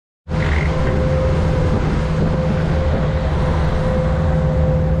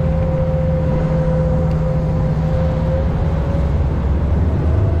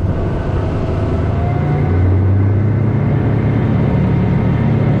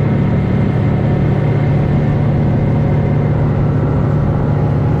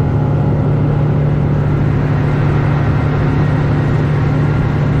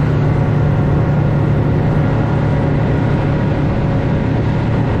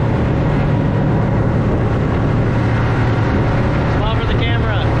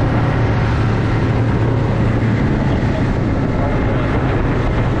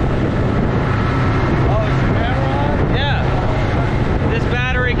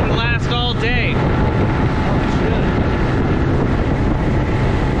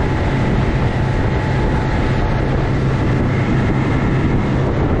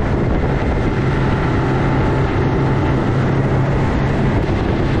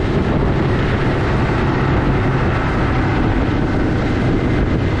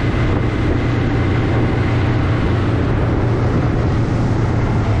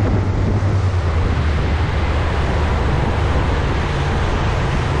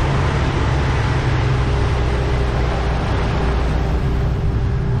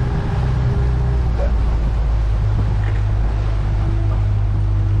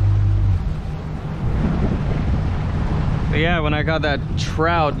when I got that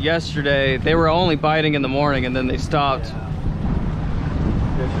trout yesterday, they were only biting in the morning and then they stopped. Yeah.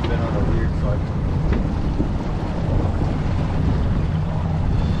 Fish have been on a weird cycle.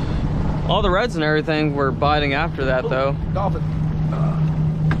 All the reds and everything were biting after that though. Dolphin.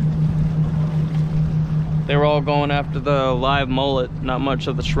 They were all going after the live mullet, not much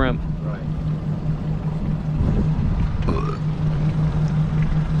of the shrimp. Right.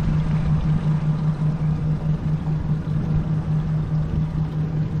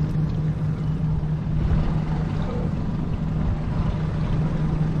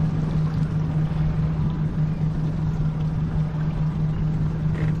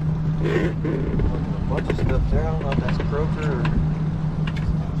 A bunch of stuff there. I don't know if that's croaker or...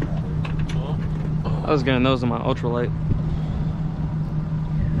 I was getting those in my ultralight.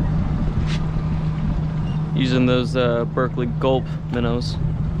 Using those Berkeley Gulp minnows.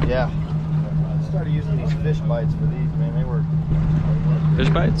 Yeah. I started using these fish bites for these, man. They work. Fish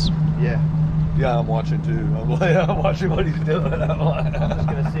bites? Yeah. Yeah, I'm watching too. I'm watching what he's doing. I'm just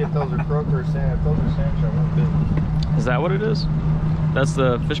gonna see if those are croaker or sand. If those are sand, I want business. Is that what it is? That's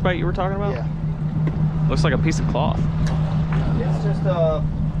the fish bite you were talking about? Yeah. Looks like a piece of cloth. It's just a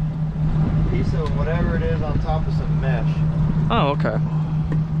piece of whatever it is on top of some mesh. Oh, okay.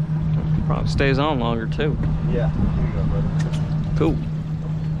 Probably stays on longer too. Yeah. Here you go, brother. Cool.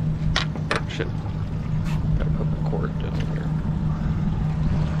 Shit. Gotta put the cord down here.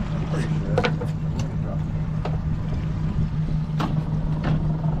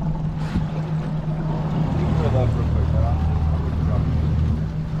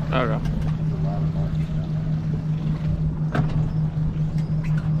 Okay.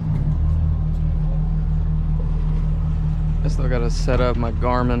 I still gotta set up my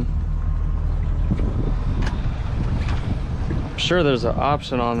Garmin. I'm sure there's an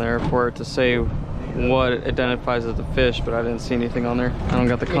option on there for it to say what it identifies as the fish, but I didn't see anything on there. I don't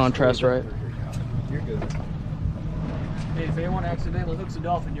got the contrast right. You're good. Hey, if anyone accidentally hooks a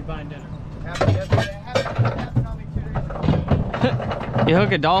dolphin, you're buying dinner. Happened on me 2 days ago. You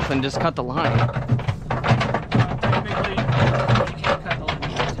hook a dolphin, just cut the line. Typically, you can't cut the line. You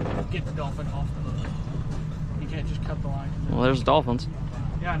have to get the dolphin off the hook. You can't just cut the line. Well, there's dolphins.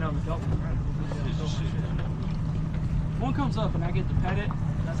 Yeah, I know, the dolphin, right? One comes up and I get to pet it,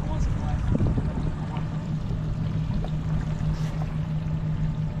 that's a once in a life.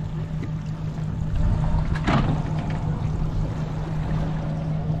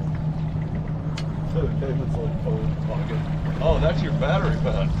 Oh, that's your battery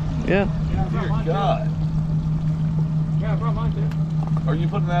pack. Yeah. Dear God. Yeah, I brought mine too. Are you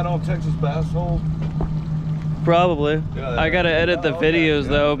putting that on Texas bass hole? Probably. Yeah, I gotta edit the okay, videos yeah.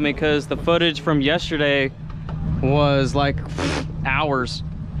 though, because the footage from yesterday was like hours.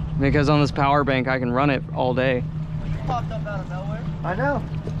 Because on this power bank I can run it all day. You popped up out of nowhere. I know.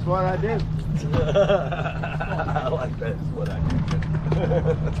 That's what I do. I like that. Is what I do.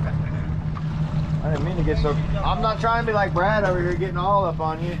 I didn't mean to get so... I'm not trying to be like Brad over here getting all up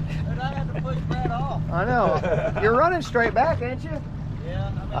on you. But I had to push Brad off. I know. You're running straight back, ain't you?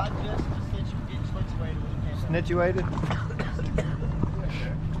 Yeah, I mean, I just get Snituated.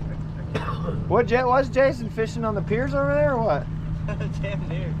 What was Jason fishing on the piers over there or what? Damn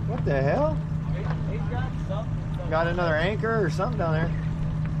near. What the hell? He's got something. Got another anchor or something down there.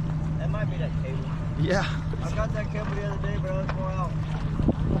 That might be that cable. Yeah. I got that cable the other day, but I was more out.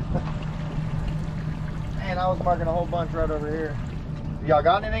 Man, I was marking a whole bunch right over here. Y'all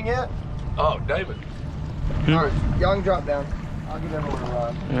got anything yet? Oh, David. All right, y'all can drop down. I'll give everyone a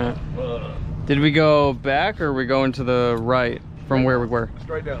ride. Yeah. Did we go back or are we going to the right from where we were?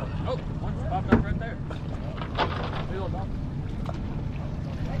 Straight down. Oh, one popped up right there. Big old dolphin.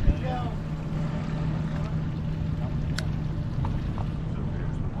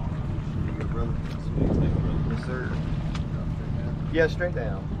 Yes, sir. Yeah, straight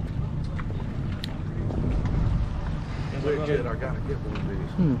down. Wait, kid, I gotta get one of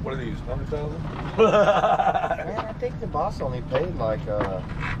these. What are these? 100,000? Man, I think the boss only paid like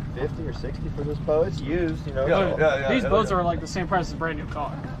 50 or 60 for this boat. It's used, you know. Yeah. These boats are like the same price as a brand new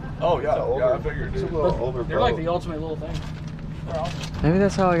car. Oh, yeah, older- I figured It's a it. little older They're boat. like the ultimate little thing. They're awesome. Maybe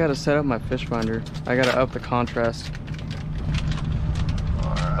that's how I gotta set up my fish finder. I gotta up the contrast.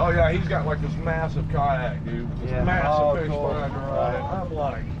 Oh, yeah, he's got like this massive kayak, dude. This Yeah. massive Oh, fish cool. finder on it. I'm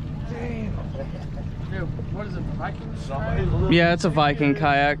like, damn. Dude, what is it, Viking? Somebody's little. Yeah, it's a Viking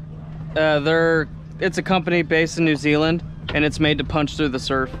kayak. It's a company based in New Zealand, and it's made to punch through the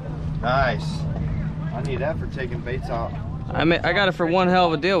surf. Nice. I need that for taking baits out. I got it for one hell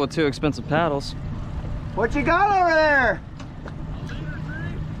of a deal with 2 expensive paddles. What you got over there?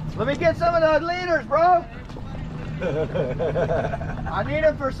 Let me get some of those leaders, bro. I need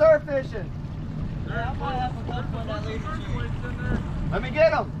them for surf fishing. Yeah, I might have a couple in that leader too. Let me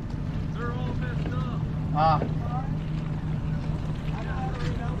get them. They're all messed up.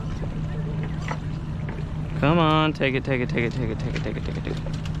 Come on, take it, take it, take it, take it, take it, take it, take it, take it.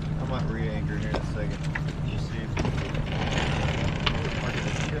 I might re-anchor here in a second. Just see if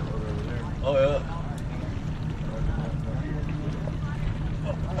Oh yeah.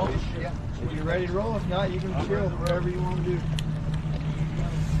 yeah. If you're ready to roll, if not, you can chill, whatever you want to do.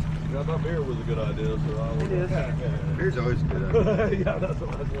 I thought beer was a good idea, so I would. It is. Yeah. Beer's always a good idea. Yeah, that's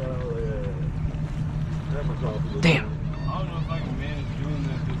what I was. Damn. I don't know if I can manage doing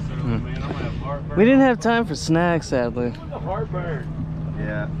this early, man. I'm gonna have heartburn. We didn't have time for snacks, sadly. The heartburn.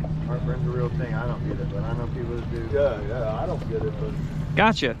 Yeah, heartburn's a real thing. I don't get it, but I know people that do. Yeah, I don't get it, but.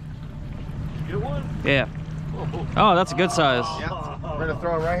 Gotcha. Get one? Yeah. Oh, that's a good size. Yeah, we're gonna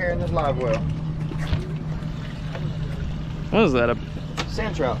throw it right here in this live well. What is that? A,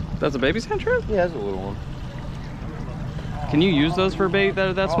 Sand trout. that's a baby sand trout? Yeah, that's a little one. Can you use those for bait that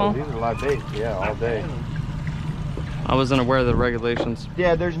are that small? These are live bait. Yeah, all day. I wasn't aware of the regulations.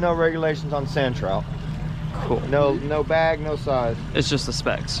 Yeah, there's no regulations on sand trout. Cool. No bag, no size. It's just the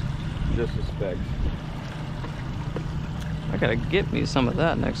specs. Just the specs. I gotta get me some of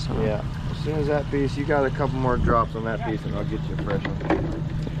that next time. Yeah. As soon as that piece, you got a couple more drops on that piece, and I'll get you a fresh one.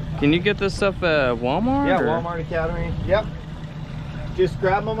 Can you get this stuff at Walmart? Yeah, or? Walmart Academy. Yep. Just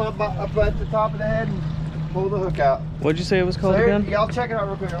grab them up at the top of the head and pull the hook out. What'd you say it was called So here, again? y'all check it out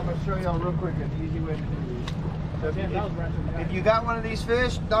real quick. I'm gonna show y'all real quick an easy way to do this. So if you got one of these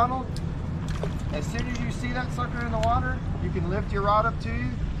fish, Donald, as soon as you see that sucker in the water, you can lift your rod up to you,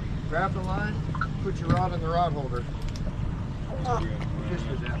 grab the line, put your rod in the rod holder. Fish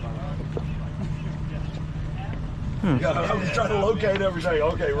was that one. Yeah, I was trying to locate everything.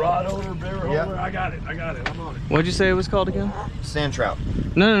 Okay, rod holder, beer holder. Yep. I got it. I'm on it. What'd you say it was called again? Sand trout.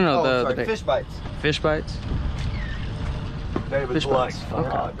 No, Sorry, the fish bites. fish bites. David's Fish bites. like,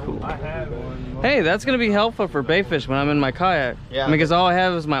 Okay, cool. I had one. Hey, that's gonna be helpful for bait fish when I'm in my kayak. Yeah. Because all I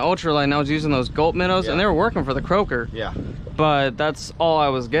have is my ultralight and I was using those gulp minnows and Yeah. they were working for the croaker. Yeah. But that's all I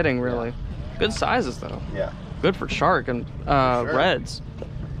was getting really. Good sizes though. Yeah. Good for shark and sure. reds.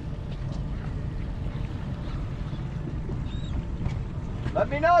 Let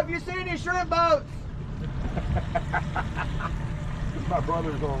me know if you see any shrimp boats. my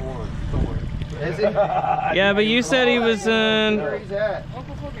brother's on one somewhere. Is he? Yeah, but you said he was in. Where he's at?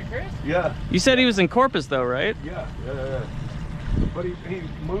 Uncle fucking Chris? Yeah. You said he was in Corpus though, right? Yeah. But he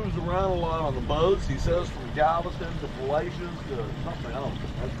moves around a lot on the boats. He says from Galveston to Galatians to something else.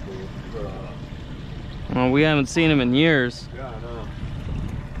 That's cool. Well, we haven't seen him in years. Yeah, I know.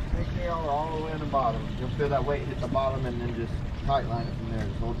 Take me all the way in the bottom. You'll feel that weight hit the bottom and then just tight line it from there.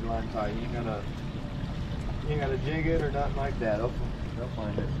 Just hold your line tight. You ain't gotta jig it or nothing like that. They'll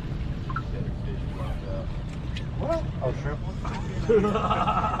find it. What? Oh, shrimp.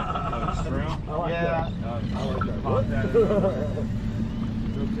 Shrimp? Yeah. I like that. What?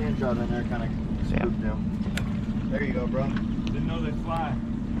 Little sand trout in there kind of spooked them. There you go, bro. Didn't know they fly.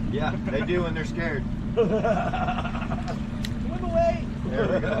 Yeah, they do when they're scared. Swim away. There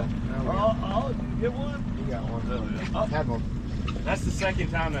we go. Oh, you get one? You got one. Had one. That's the second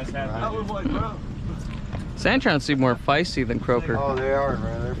time that's happened. I was like, bro. Sand trout seem more feisty than croaker. Oh, they are,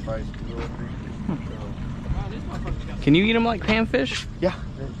 man. They're feisty. Can you eat them like panfish? Yeah.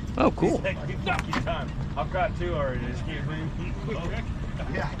 Oh, cool. Keep time. I've got two already. Just keep moving.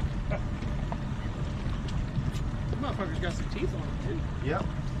 Yeah. This motherfucker's got some teeth on him too. Yep.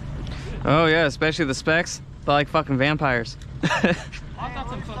 Oh yeah, especially the specs. They're like fucking vampires. I thought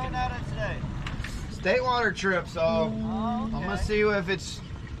some fucking. State water trip, so I'm gonna see if it's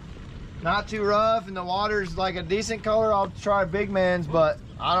not too rough and the water's like a decent color. I'll try big man's, but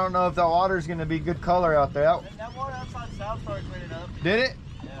I don't know if the water's gonna be good color out there. That water outside South started cleaning up. Did it?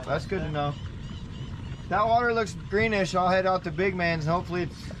 Yeah. That's good to know. That water looks greenish. I'll head out to big man's and hopefully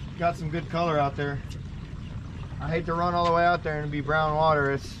it's got some good color out there. I hate to run all the way out there and be brown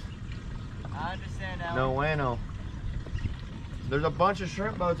water. It's I understand that. no bueno. There's a bunch of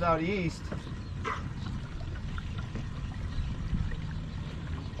shrimp boats out east.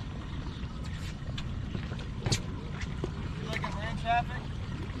 You looking for in traffic?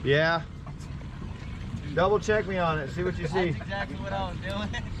 Yeah. Double check me on it. See what you see. That's exactly what I was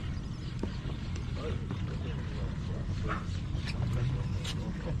doing.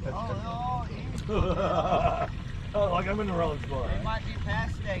 Oh, like I'm in the wrong spot. It might be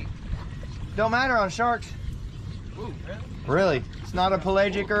past state. Don't matter on sharks. Ooh, really? Really. It's not a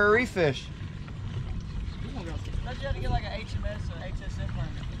pelagic or a reef fish. Don't you have to get like an HMS or HSM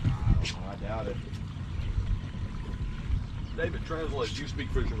permit? I doubt it. David, translate. You speak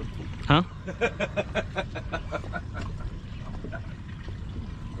fisherman. Huh? They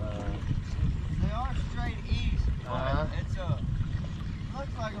are straight east, but it's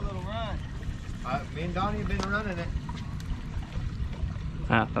looks like a little run. Me and Donnie have been running it.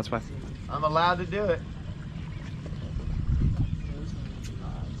 Ah, that's why. I'm allowed to do it.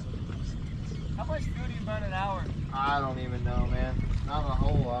 How much fuel do you burn an hour? I don't even know, man. Not a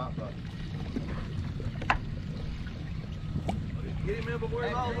whole lot, but. Get him in before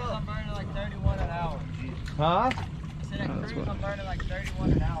he's That all cruise, up. I'm burning like 31 an hour. Huh? I said Oh, that that's cruise, what- I'm burning like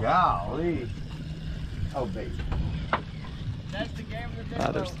 31 an hour. Golly. Oh, baby. That's the game of the day.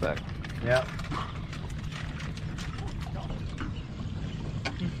 Ah, there's though. the back. Yep.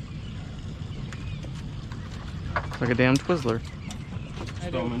 It's like a damn Twizzler.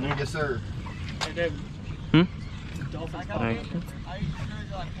 Hey, David. Yes, sir. Hey, David. Hmm? Dolphins. Like Thank I used to cruise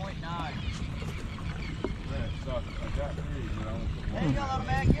at like 0.9. Hey, you got a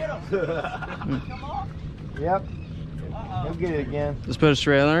man, get him. Come on. Yep. Uh-oh. He'll get it again. Just put it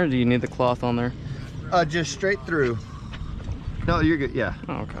straight on there, or do you need the cloth on there? Just straight through. No, you're good. Yeah.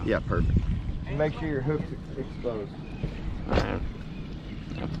 Oh, okay. Yeah, perfect. Make sure your hook's exposed. Alright.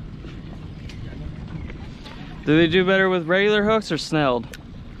 Do they do better with regular hooks or snelled?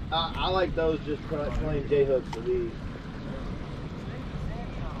 I like those just plain J hooks for these.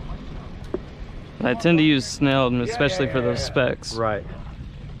 I tend to use snelled, especially for those specs. Right.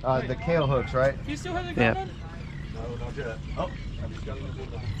 The kale hooks, right? You still have the Yeah. gun on? No, not yet. Oh, I just got him in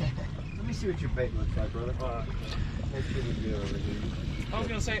the Let me see what your bait looks like, brother. Let's see what you got over here. I was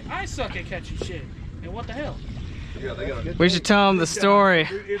gonna say, I suck at catching shit. And what the hell? Yeah, they got a We should tell them the story.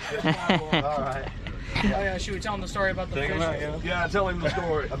 Dude, it's just my All right. Oh yeah, should we tell them the story about the Take fish? him out, yeah, tell him the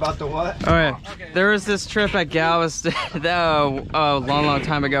story. About the what? Alright, Okay. there was this trip at Galveston a long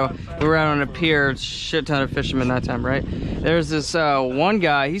time ago. We were out on a pier, shit ton of fishermen that time, right? There's this one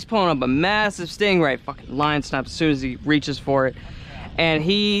guy, he's pulling up a massive stingray, fucking line snap as soon as he reaches for it. And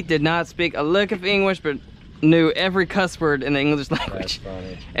he did not speak a lick of English, but knew every cuss word in the English language.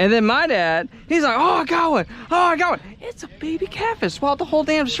 funny. And then my dad, he's like, oh, I got one, oh, I got one. It's a baby catfish, swallowed the whole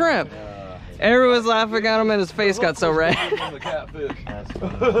damn shrimp. Everyone's laughing at him and his face got so red. On the catfish. That's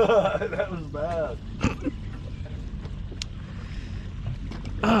funny. That was bad.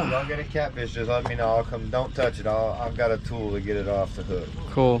 Don't get a catfish, just let me know. I'll come. Don't touch it. I've got a tool to get it off the hook.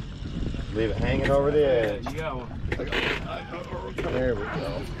 Cool. Leave it hanging over the edge. You got one. There we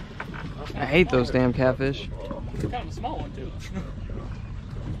go. I hate those damn catfish. Kind of a small one too.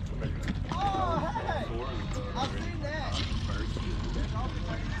 Oh, hey. I've seen that.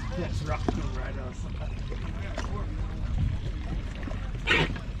 That's rocking right outside.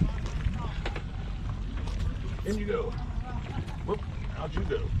 In you go. Whoop. How'd you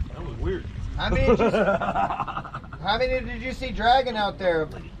go? That was weird. How many did you see dragging out there?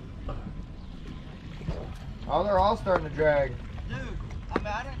 Oh, they're all starting to drag. Dude, I mean,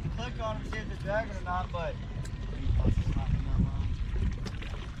 I didn't click on them to see if they're dragging or not, but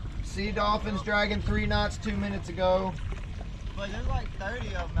Sea dolphins dragging 3 knots 2 minutes ago. there's like 30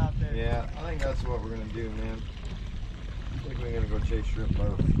 of them out there. Yeah, I think that's what we're gonna do, man. I think we're gonna go chase shrimp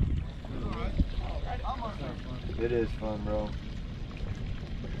boat. It is fun, bro.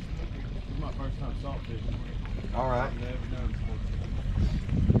 This is my first time salt fishing. All right. I've never done before.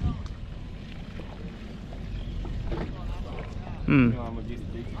 Hmm. You know, I'm gonna get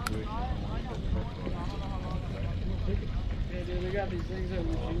it deep quick. Yeah, dude, they got these things that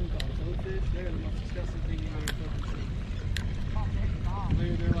we called toadfish. They're the most disgusting thing you've ever fucking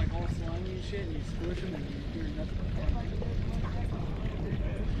seen. They're like all slimy and shit, and you squish them and you hear nothing.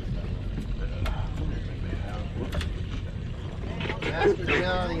 Master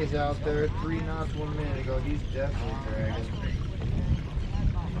Johnny is out there 3 knots 1 minute ago. He's definitely dragging.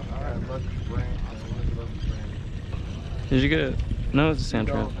 All right, Lucky Brand. Did you get it? No, it's a sand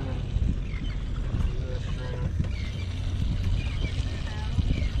trap.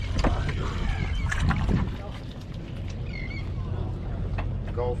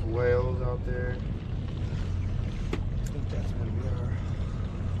 Gulf whales out there. I think that's where we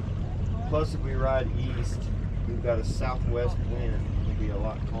are. Plus, if we ride east, we've got a southwest wind. It'll be a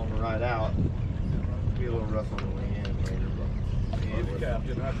lot calmer ride out. It'll be a little rough on the way in later, but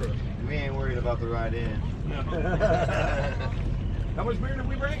Captain, I trust we ain't worried about the ride in. you. How much beer did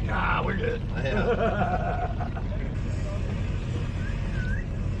we bring? Nah, we're good. Yeah.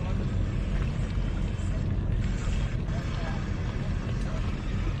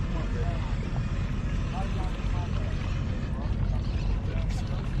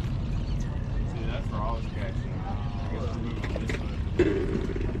 See, that's where I was catching. I guess we're moving on this way.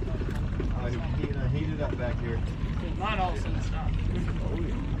 Heat it up back here. Mine also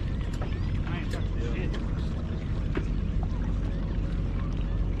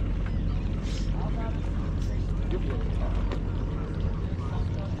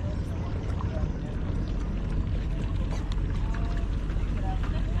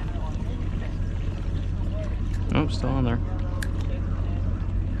Oh, still on there.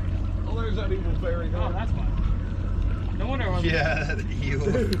 Oh, there's that evil fairy. Oh, that's fine. No wonder it wasn't. Yeah, you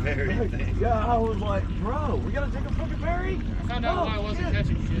very thing. Yeah, I was like, bro, we gotta take a fucking ferry? I found out why I wasn't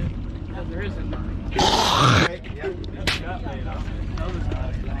catching shit. Because there isn't none.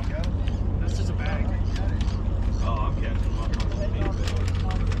 That's just a bag. Oh, I'm catching them up on the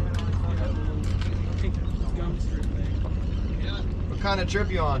I think it's gum strip thing. What kind of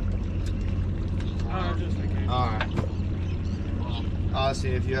trip you on? Just vacation. Alright. I'll see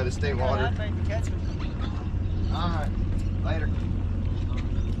if you had to stay water. Alright. Later.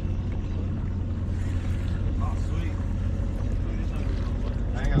 Oh, sweet.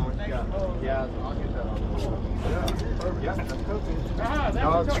 Hang on, what you got? Yeah, I'll get that on. Yeah, that's coaching. Ah, that's Oh,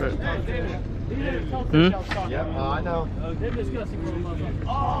 what that's right. David. He didn't tell Hmm? Fish I was talking Yep, about. I know. They're discussing real motherfuckers.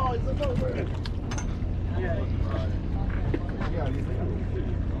 Oh, it's a over. Yeah. Yeah, you think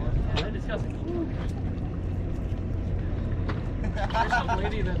They're discussing. There's some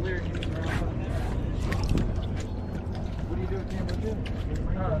lady that lyric is around. what do you do with Campbell Jim?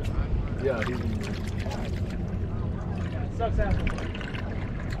 Yeah, he's Sucks happening.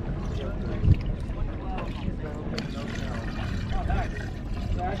 Oh, nice.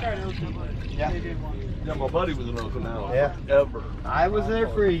 Yeah, I tried those, but Yeah. they did one. yeah, my buddy was in Okinawa. Yeah. Ever. I was there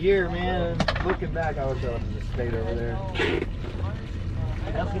for a year, man. And looking back, I wish I would have stayed over there.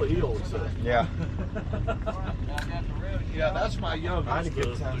 That's what he always said. Yeah. Yeah, that's my I had a youngest.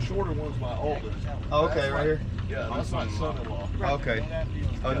 good time. The shorter one's my oldest. Oh, okay, right here. Yeah, that's my son-in-law. Okay.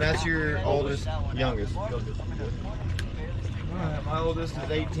 Oh, and that's your oldest, youngest. Alright, my oldest is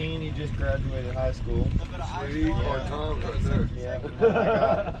 18. He just graduated high school. Sweet. Or Tom's right there. Yeah. I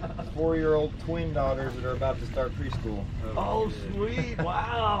got 4-year-old twin daughters that are about to start preschool. Oh, sweet.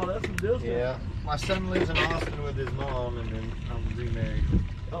 Wow, that's some distance. Yeah. My son lives in Austin with his mom, and then I'm remarried.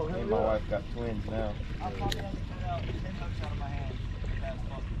 Oh, Me hell and my yeah. wife got twins now.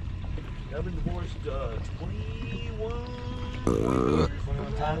 I've been divorced 21. 21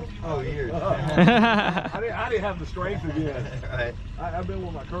 times? Oh, years. I didn't have the strength again. Right. I've been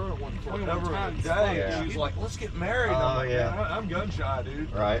with my current one forever and a times. day. Yeah. She was like, let's get married. I'm Oh, like, yeah. "Man, I'm gun shy,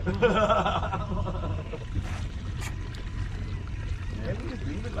 dude. Right. Can we just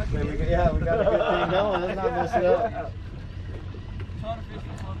leave it like Yeah, we got a good thing going. Let's not mess it up.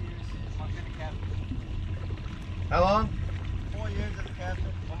 How long? 4 years as a captain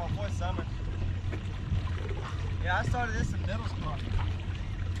on my 4th summer. Yeah, I started this in middle school.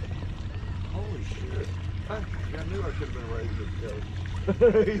 Holy shit. I knew I should have been raised at the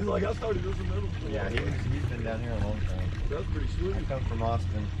coast. He's like, I started this in middle school. Yeah, he's been down here a long time. That's pretty sweet. I come from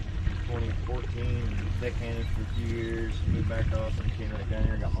Austin 2014, deckhanded for a few years, moved back to Austin, came back down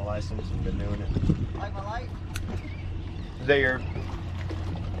here, got my license, and been doing it. Like my light. Is that your...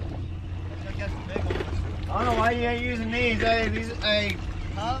 I guess the big one. I don't know why you ain't using these. Hey,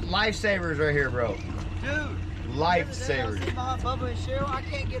 Huh? lifesavers right here, bro. Dude. Lifesavers. See behind Bubba and Cheryl, I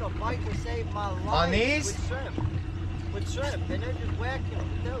can't get a bite to save my life. On these? With shrimp. With shrimp. And they're just whacking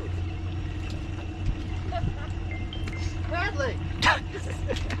with those. Bradley!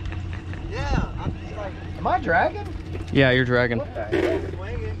 Yeah, I'm just like, Am I dragging? Yeah, you're dragging. What the hell?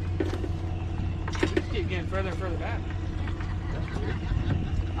 swinging. We just keep getting further and further back.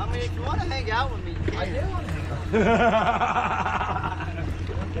 I mean, if you want to hang out with me, you I can. do want to hang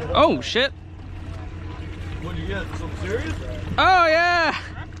out. Oh, shit. What'd you get? Something serious? Oh, yeah.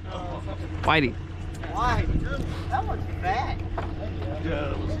 Whitey. Why? That one's fat.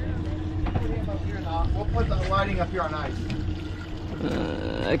 Yeah, it was. We'll put the lighting up here on ice.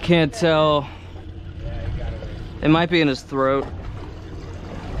 I can't tell. It might be in his throat.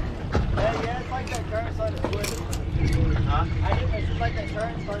 Yeah, it's like that current starting to switch. Huh? It's just like that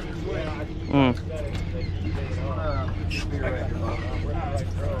current starting to switch. Mm.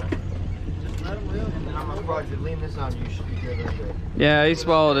 And then I'm gonna probably lean this on you. Should be good right there. Yeah, he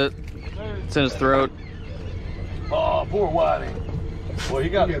swallowed it. It's in his throat. Oh, poor Whitey. Well, he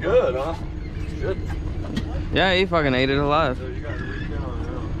got it good, huh? Good. Yeah, he fucking ate it alive. So you got to reach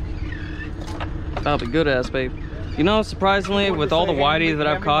down now. That'll be good ass, babe. You know, surprisingly, with all the whitey that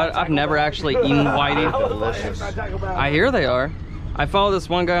I've caught, I've never actually eaten whitey. Delicious. I hear they are. I follow this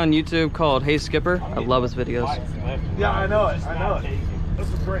one guy on YouTube called Hey Skipper. I love his videos. Yeah, I know it. I know it. That's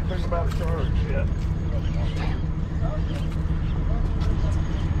the great thing about a shark. Shit.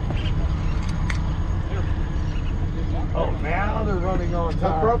 Oh, now they're running on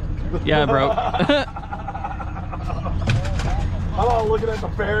top. Yeah, bro. I'm all looking at the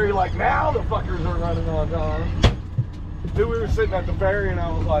ferry like, now the fuckers are running on top. Dude, we were sitting at the ferry and I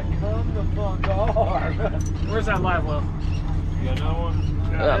was like, come the fuck on. Where's that live well? You got another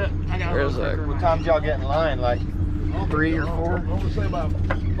one? Yeah. I got Where's one that? quicker. What time did y'all get in line? Like 3 or 4. I'm gonna say about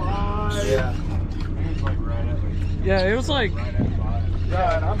 5. Yeah. Yeah, it was like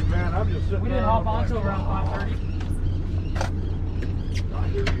Yeah, and I'm just sitting we there. didn't hop on till around 5:30. I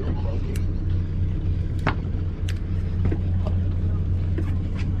hear you.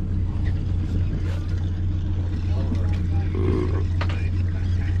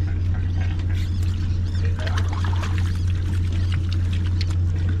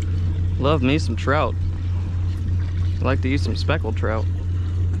 Love me some trout. I like to eat some speckled trout.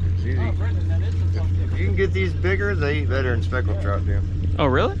 It's easy. Oh, Brendan, that is some something. If you can get these bigger, they eat better than speckled trout do. Oh,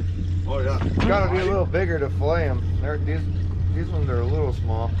 really? Oh yeah. You gotta be a little bigger to fillet them. These ones are a little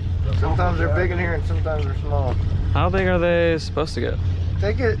small. Sometimes they're big in here and sometimes they're small. How big are they supposed to get?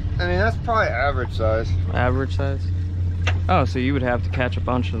 They get, I mean, that's probably average size. Average size? Oh, so you would have to catch a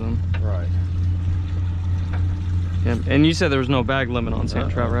bunch of them. Right. Yeah. And you said there was no bag limit on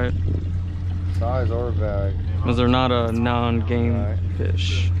sand trout, right? Size or bag. Was there not a non-game Right.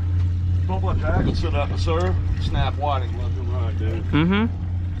 fish? Don't let Jack can sit up and serve. Snap whiting left and right, dude. Mm-hmm.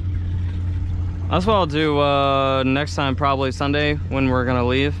 That's what I'll do next time, probably Sunday when we're gonna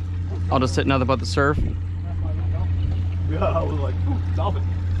leave. I'll just sit nothing but the surf. Yeah, I was like, stop it.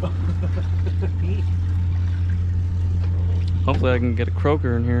 Hopefully I can get a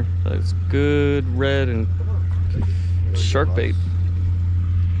croaker in here. That's good red and shark bait.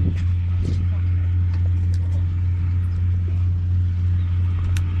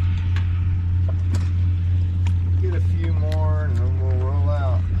 Get a few more and then we'll roll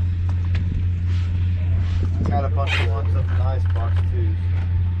out. Got a bunch of ones up in the ice box too.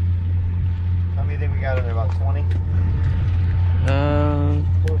 How many do you think we got in there? About 20?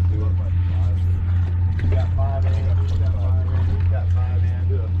 Close to it. You got 5 in. He's got 5 in. He's got 5 in.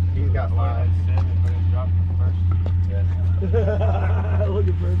 He's got 5. Yeah. Look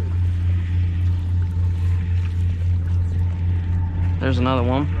at Brendan. There's another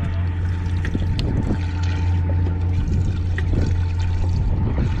one.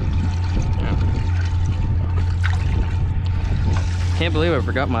 Can't believe I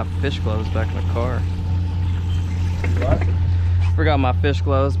forgot my fish gloves back in the car. What? Forgot my fish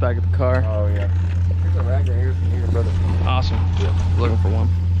gloves back at the car. Oh yeah. Here's a rag right here from here, brother. Awesome. Looking for one.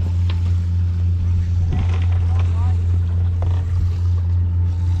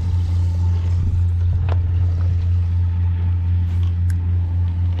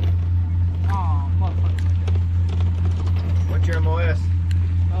 Oh, motherfucker. What's your MOS?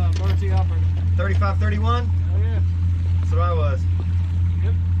 Emergency operator. 3531? Oh yeah. That's what I was.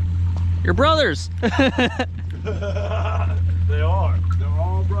 Your brothers. They are. They're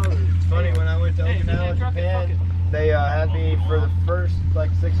all brothers. It's funny, when I went to Hey, if you Okinawa, can't truck it, Japan, fuck they had me for the first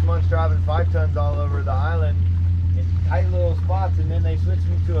like 6 months driving 5 tons all over the island in tight little spots, and then they switched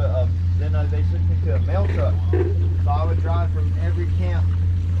me to a mail truck. So I would drive from every camp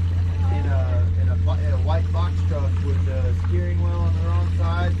in a white box truck with the steering wheel on the wrong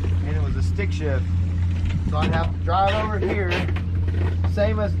side, and it was a stick shift. So I'd have to drive over here,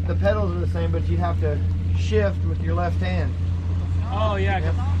 same as the pedals are the same, but you'd have to shift with your left hand. Oh yeah.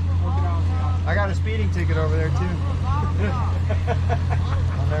 Yep. I got a speeding ticket over there too.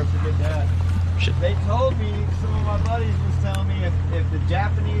 I'll never forget that. Shit. They told me, some of my buddies was telling me if the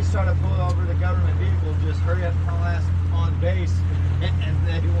Japanese try to pull over the government vehicle, just hurry up and haul ass on base and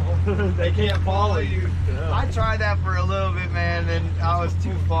they won't, they can't follow you. Yeah. I tried that for a little bit, man, and I was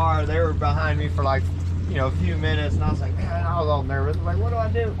too far. They were behind me for like, a few minutes, and I was like, man, I was all nervous. I'm like, what do I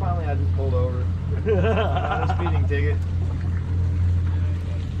do? Finally, I just pulled over. Got a speeding ticket.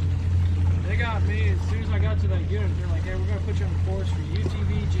 They got me as soon as I got to that unit. They're like, hey, we're gonna put you on the force for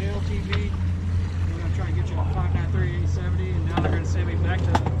UTV, JLTV. We're gonna try and get you on 593 870, and now they're gonna send me back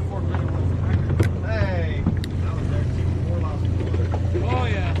to Fort Leonard. Hey, I was there before last quarter. Oh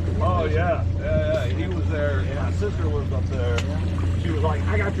yeah. Oh yeah, yeah. He was there. Yeah. My sister lives up there. She was like,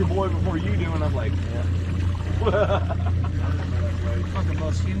 I got your boy before you do, and I'm like, yeah. Fucking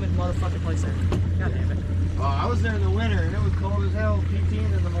most humid motherfucking place ever. God damn it. I was there in the winter, and it was cold as hell. 15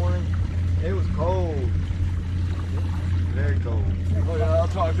 in the morning. It was cold. Very cold. Oh, yeah, I'll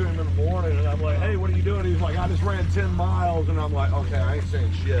talk to him in the morning, and I'm like, hey, what are you doing? He's like, I just ran 10 miles, and I'm like, okay, I ain't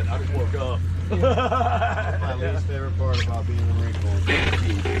saying shit. I just woke up. That's my least favorite part about being in the Marine Corps. I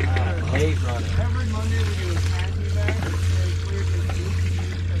hate running. Every Monday we do a taxi back. It's very clear to the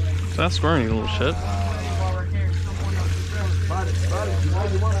UTV. So that's squirting, you little shit. While we're carrying someone else's trailer. Bite it. You know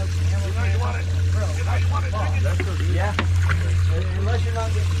you want it. Yeah. Unless you're not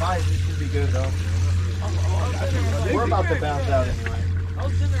getting bites, it should be good though. We're about to bounce out anyway. I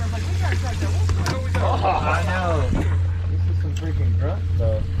was sitting there, I was like, we gotta track that. What's going on? I know. This is some freaking grunt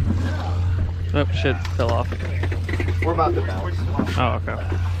stuff. Oh shit, fell off. We're about to bounce. Oh, okay.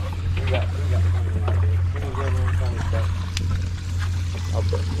 I'll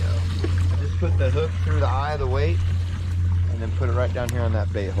put, just put the hook through the eye of the weight, and then put it right down here on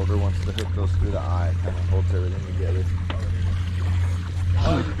that bait holder. Once the hook goes through the eye, it kind of holds everything together.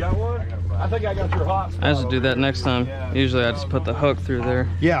 Oh, you got one? I think I got your hot spot. I have to do that next time. Usually I just put the hook through there.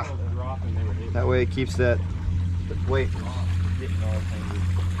 Yeah. That way it keeps that weight.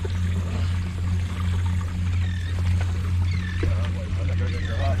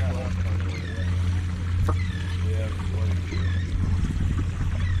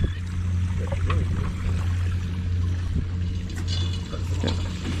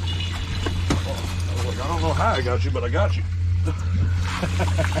 I don't know how I got you, but I got you.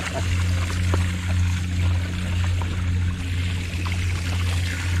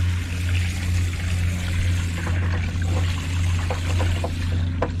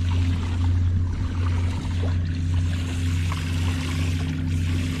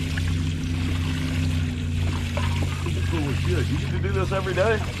 You get to do this every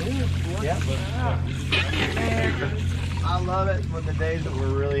day? Yeah. I love it when the days that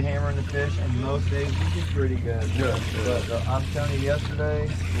we're really hammering the fish, and most days we do pretty good. Yeah. But I'm telling you, yesterday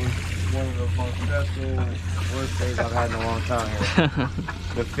was one of the most stressful, worst days I've had in a long time here.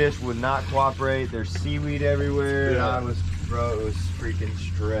 The fish would not cooperate. There's seaweed everywhere. Yeah. And it was freaking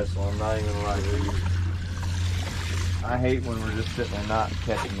stressful. I'm not even gonna lie to you. I hate when we're just sitting there not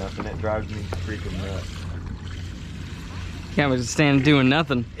catching nothing. It drives me freaking nuts. Can't we just stand doing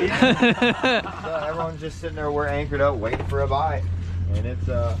nothing? So everyone's just sitting there, we're anchored up, waiting for a bite. And it's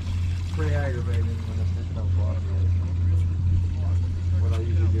pretty aggravating when the fish don't cooperate. What I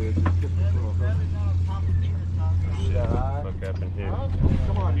usually do is just get the throw up. Look up in here.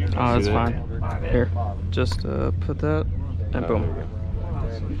 Oh, that's fine. Here, just put that, and boom.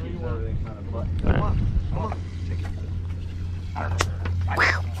 Alright.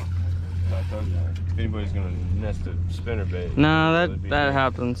 If anybody's gonna nest a spinnerbait. No, that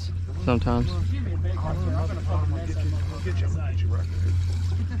happens sometimes. I'll get you right there.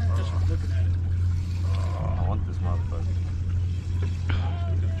 I want this motherfucker.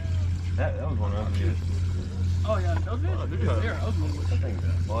 That was one of those. Oh yeah, those fish, they're ugly. That thing's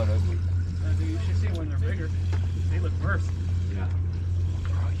blood ugly. Dude, you should see when they're bigger. They look worse.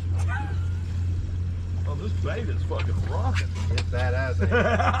 Oh, this bait is fucking rocking. It's badass. Ain't it?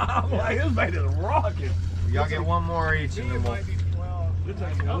 I'm like, this bait is rocking. Y'all get one more each and then we'll... It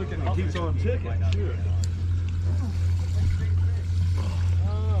takes a look and it keeps on ticking. Shit.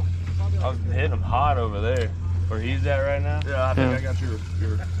 I was hitting him hot over there. Where he's at right now? Yeah, I think I got your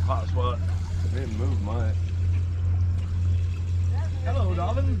hot spot. I didn't move mine. Hello,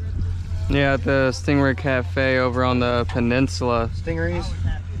 Donovan. Yeah, at the Stingray Cafe over on the peninsula. Stingeries?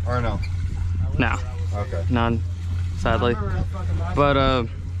 Or no? No, Okay. none, sadly. But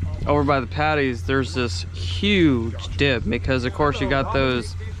over by the patties, there's this huge dip because, of course, you got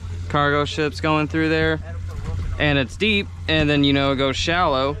those cargo ships going through there, and it's deep, and then it goes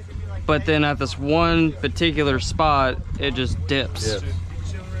shallow. But then at this one particular spot, it just dips. Yes.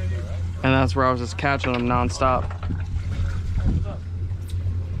 And that's where I was just catching them nonstop.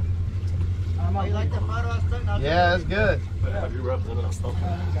 You like the photo I took? Yeah, that's good. Yeah, you wrapped it up. Okay.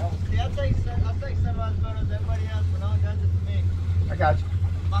 Yeah, I'll take some of those photos. Everybody else, but no, that's just for me. I got you.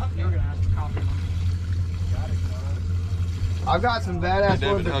 You were gonna ask for copy. I've got some badass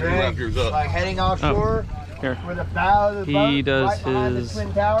Hey, ones David, that how'd you wrap yours drag, up? like heading offshore, Here, with the bow of the boat he does right behind the his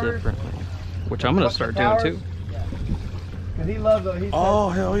Twin Towers. differently, which I'm gonna start doing too. Because he loves those. He said, Oh,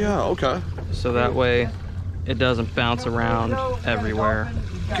 hell yeah. Okay. So that way, it doesn't bounce around everywhere.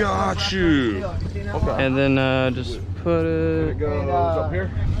 Got you. Okay. And then just put it. Goes up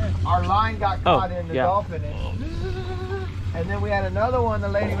here. our line got caught Oh, in the yeah. dolphin. And then we had another one, the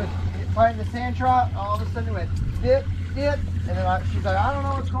lady was fighting the sand trout, all of a sudden it went dip, dip, and then she's like, I don't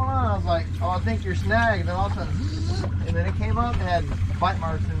know what's going on. I was like, oh, I think you're snagged. And then all of a sudden, and then it came up and had bite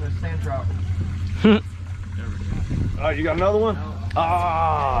marks in the sand trout. All right, you got another one?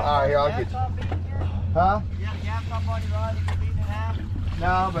 Ah. All right, here, I'll get you. Huh? You got a gas top on your rod, you can beat it in half.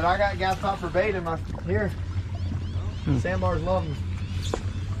 No, but I got gas top for bait in my, here. Sandbars love them.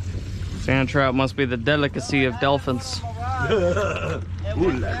 Sand trout must be the delicacy of dolphins.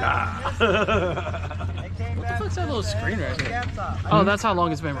 Ooh la la. What the fuck's that little screen right here? Oh, that's how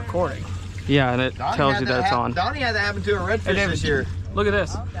long it's been recording. Yeah, and it tells you that it's on. Donnie had that happen to a redfish David, this year. Look at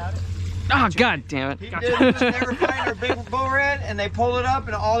this. Oh, god damn He it. did. He was never fighting a big bull red, and they pulled it up,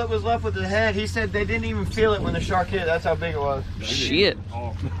 and all that was left was the head. He said they didn't even feel it when the shark hit. That's how big it was. Shit.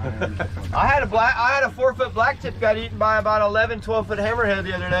 I had a 4-foot blacktip got eaten by about 11, 12-foot hammerhead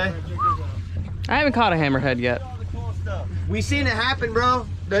the other day. I haven't caught a hammerhead yet. We seen it happen, bro.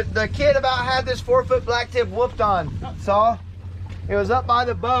 The kid about had this 4-foot black tip whooped on. Saw? It was up by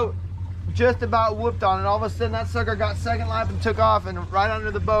the boat, just about whooped on, and all of a sudden that sucker got second life and took off, and right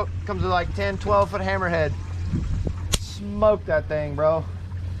under the boat comes a like 10, 12-foot hammerhead. Smoked that thing, bro.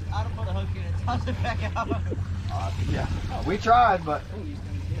 I don't put a hook in it, toss it back out. Yeah. We tried, but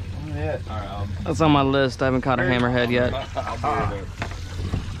yeah. That's on my list. I haven't caught a hammerhead yet.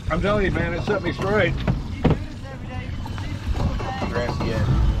 I'm telling you, man, it set me straight. You do this every day, you get to see the full day. Grassy edge.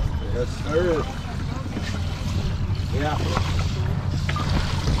 Yes, sir. Yeah.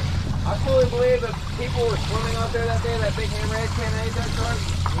 I fully believe if people were swimming out there that day, that big hammerhead came and ate that shark,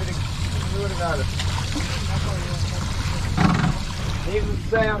 we would have got it. Needless to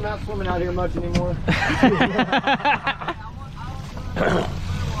say, I'm not swimming out here much anymore.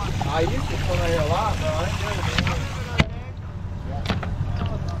 I used to swim out here a lot, but I ain't doing it anymore.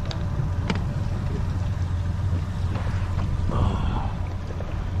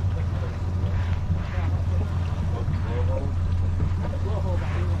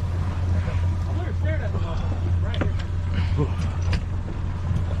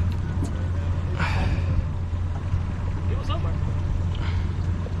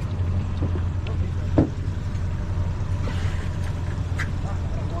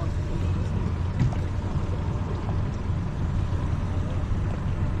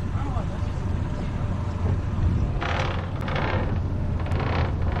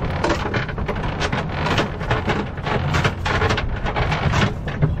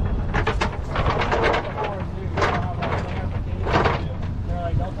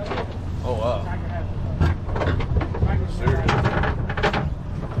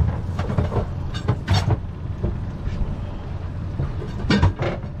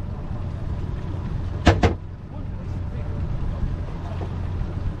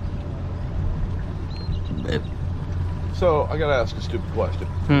 So I gotta ask a stupid question.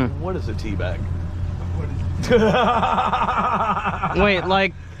 What is a tea bag? Wait,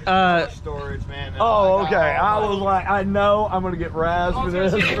 like, Storage, man. Oh, okay. I was like, I know I'm gonna get razzed for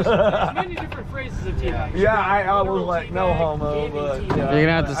this. There's many different phrases of teabag. Yeah, I was like, no homo, but yeah, you're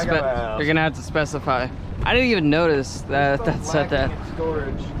gonna have to specify. I didn't even notice that that said that.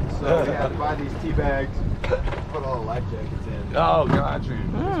 Storage, so we had to buy these tea bags, put all the life jackets in. Oh, got you.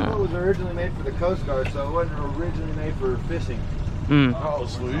 This boat was originally made for the Coast Guard, so it wasn't originally made for fishing. Oh,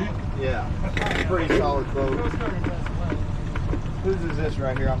 sweet. Yeah, pretty solid boat. Whose is this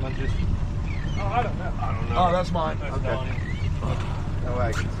right here? I'm gonna just. Oh, I don't know. Oh, that's mine. Okay. No way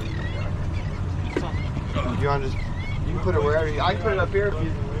I can see. You want to just? You can put it wherever. I can put it up here if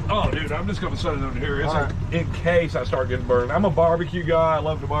you. Oh, dude, I'm just gonna set it over here. It's All like, in case I start getting burned. I'm a barbecue guy. I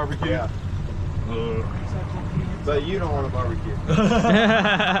love to barbecue. Yeah. But you don't want to barbecue.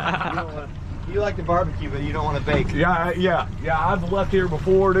 You like to barbecue, but you don't want to bake. Yeah. I've left here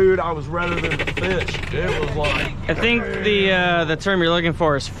before, dude. I was ready to fish. It was like. I think the term you're looking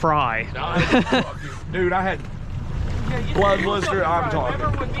for is fry. Dude, I had blood blister. I'm talking.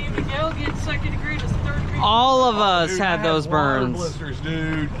 Remember when me and Miguel get second degree to third degree? All of us Dude, had those burns. Blisters,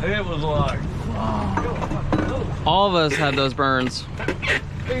 dude. It was like. All of us had those burns.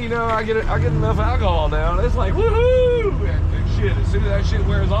 You know, I get enough alcohol down. It's like woohoo! And shit, as soon as that shit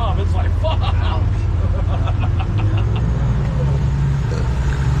wears off, it's like fuck.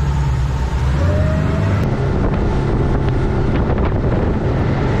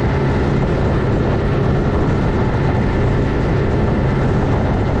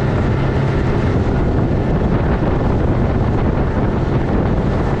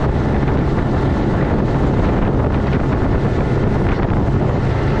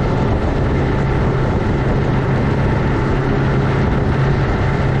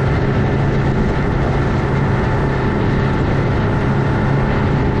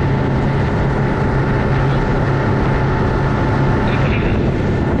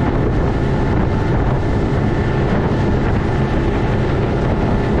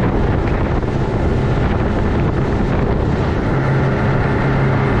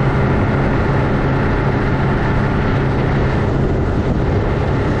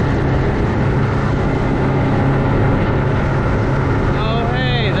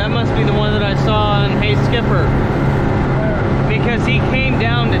 Because he came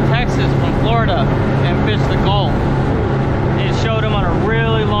down to Texas from Florida and fished the Gulf. It showed him on a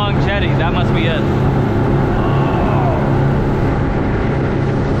really long jetty. That must be it.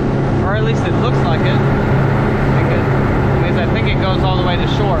 Or at least it looks like it. Because I think it goes all the way to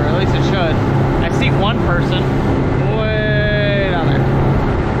shore. Or at least it should. I see one person way down there.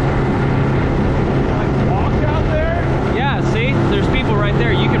 Like walk out there? Yeah, see? There's people right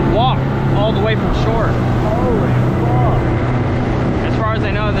there. you can walk all the way from shore. Holy fuck. As far as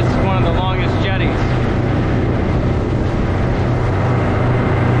I know, this is one of the longest jetties.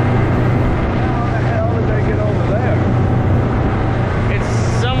 How the hell did they get over there? It's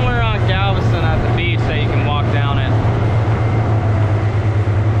somewhere on Galveston at the beach that you can walk down it.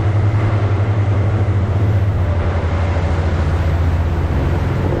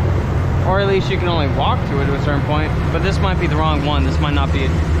 Or at least you can only walk to it to a certain point. But this might be the wrong one. This might not be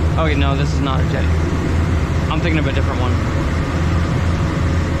it. Okay, no, this is not a jetty. I'm thinking of a different one.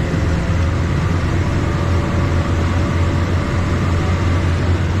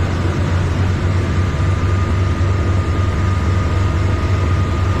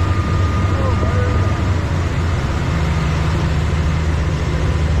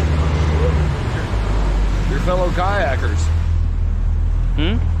 Your fellow kayakers.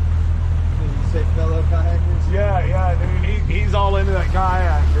 Hmm? Did you say fellow kayakers? Yeah, dude. He's all into that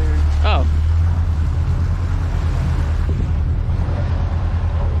kayak, dude. Oh.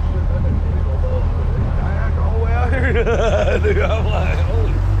 Kayak all the way out here. Dude, I'm like,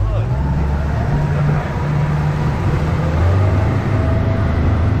 holy fuck.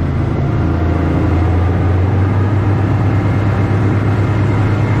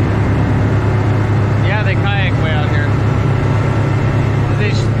 Yeah, they kayak way out here.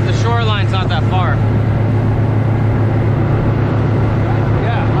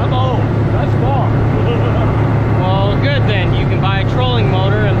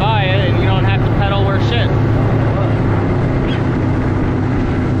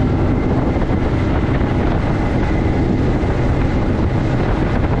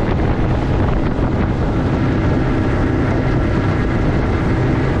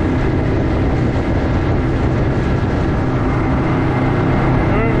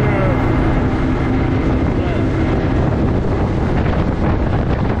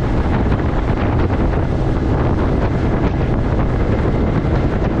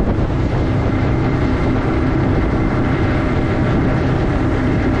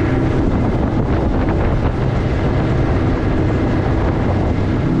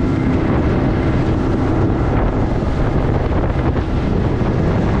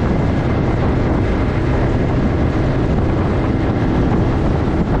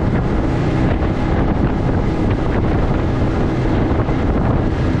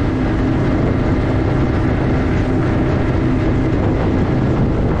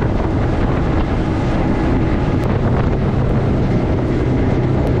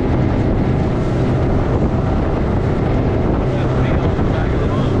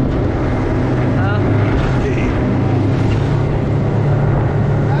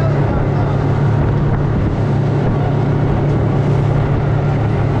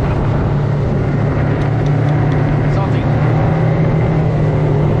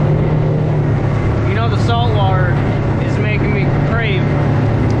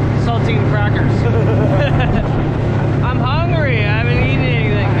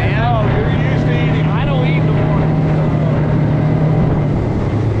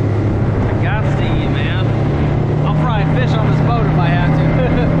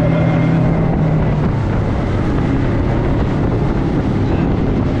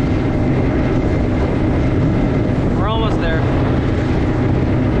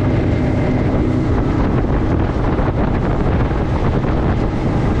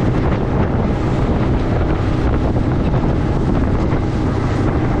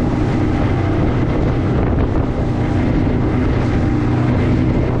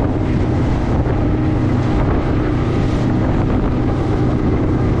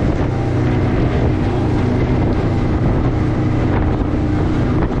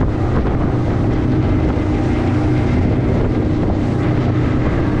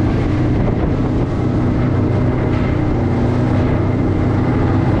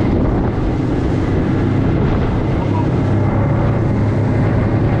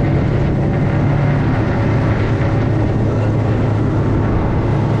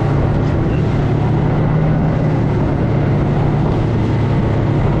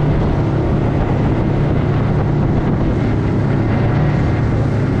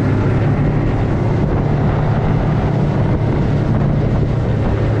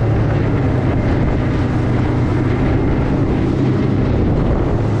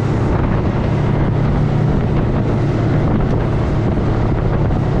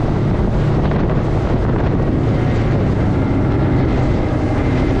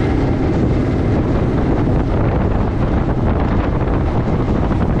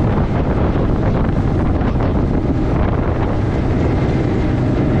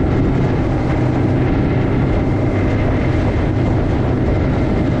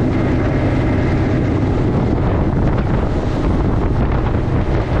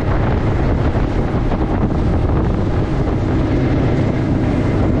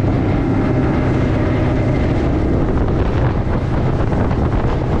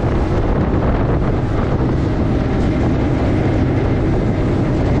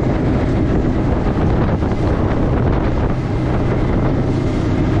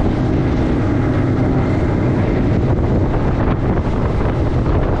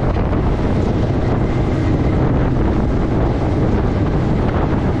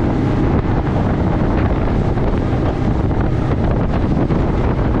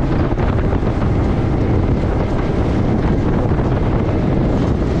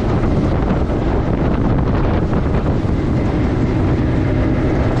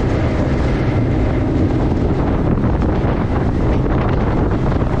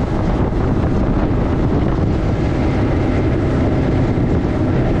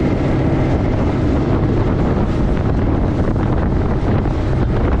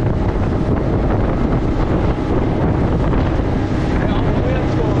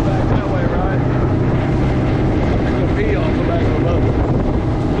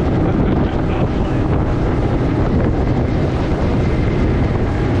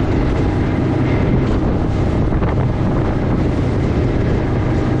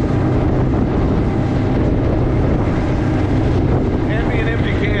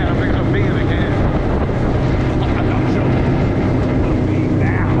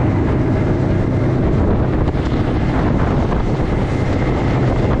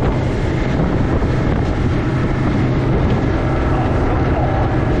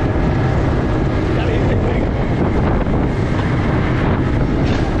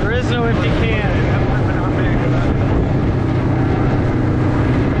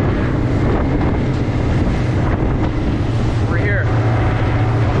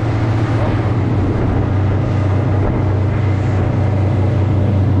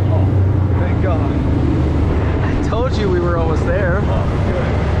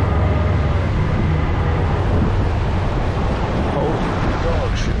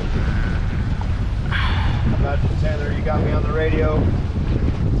 Taylor, you got me on the radio.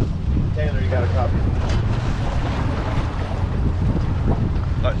 Taylor, you got a copy.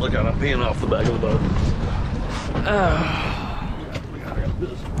 All right, look out, I'm peeing off the back of the boat.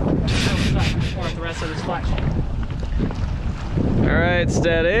 Pour the rest of the splash. All right,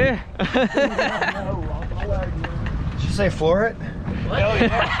 steady. Did you say floor it? Hell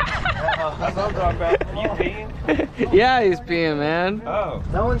yeah. That's what I'm talking about. Are you peeing? Yeah, he's peeing, man. Oh.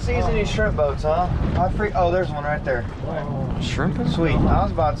 No one sees any shrimp boats, huh? Oh, there's one right there. Shrimp? Sweet. I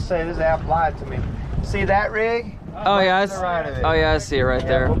was about to say, this app lied to me. See that rig? Oh yeah, To the right of it. oh yeah, I see it right Yeah,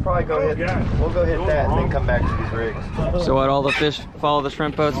 there. we'll probably go hit. We'll go hit that and then come back to these rigs. So what? All the fish follow the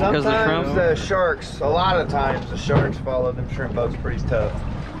shrimp boats because of the Sometimes shrimp? the sharks. A lot of times the sharks follow them shrimp boats pretty tough.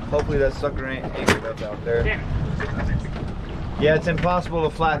 Hopefully that sucker ain't anchored up out there. Yeah, it's impossible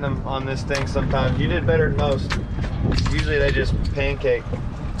to flatten them on this thing sometimes. You did better than most. Usually they just pancake.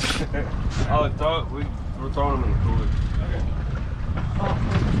 Oh, we're throwing them in the cooler.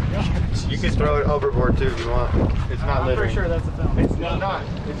 You can throw it overboard too if you want. It's not I'm littering. pretty sure that's a film. It's not.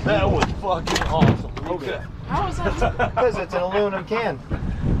 That was fucking awesome. Okay. How is that? Because it's an aluminum can.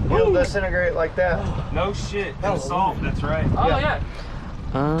 It'll disintegrate like that. No shit. That's salt. That's right. Oh yeah.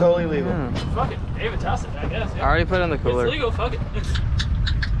 Totally legal. yeah. Fuck it. David Tasset, I guess. I Yeah. already put it in the cooler. It's legal. Fuck it.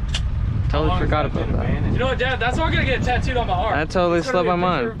 Totally forgot about that. You know what, Dad? That's why I'm gonna get it tattooed on my arm. That totally It's gonna slipped be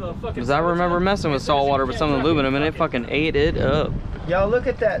my a picture mind. of the fucking Because I remember messing with salt water with some aluminum and it fucking ate it up. Y'all look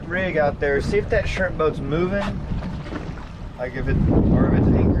at that rig out there. See if that shrimp boat's moving. Like if it's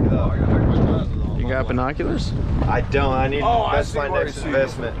anchored up. You got binoculars? I don't. I need. Oh, I that's see my where next it's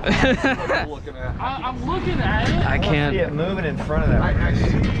investment. I'm looking at. I'm looking at it. I I see can't. it moving in front of that. I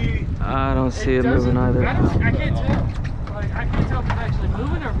see. I don't see it doesn't- moving either. I can't tell. Like I can't tell if it's actually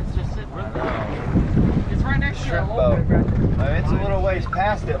moving or if it's just sitting right there. It's right next to Shrimp that boat. wall. I mean, it's a little ways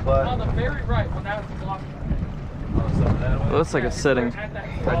past it, On but the very right, when that was blocking. It looks like it's sitting. At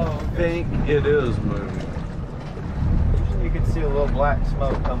that I think it is moving. usually you can see a little black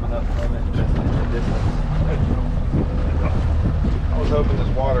smoke coming up from it just in the distance. I was hoping this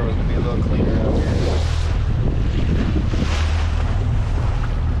water was gonna be a little cleaner out here.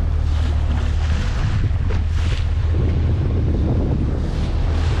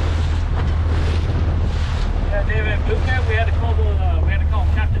 Yeah, David, at boot camp we had to call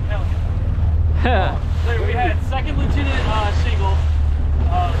him Captain Pelican. So we had Second Lieutenant Seagull,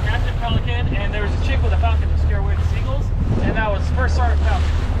 Captain Pelican, and there was a chick with a falcon to scare away the seagulls, and that was First Sergeant Falcon.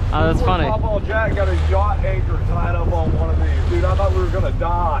 Oh, that's funny. Papa Jack got his yacht anchor tied up on one of these. Dude, I thought we were gonna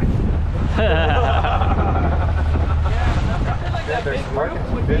die. Yeah, there's markets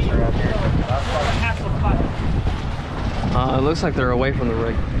and fish around here. Half the fight. It looks like they're away from the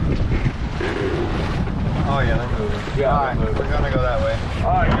rig. Oh yeah, they're moving. Yeah, All right, they're moving. we're gonna go that way.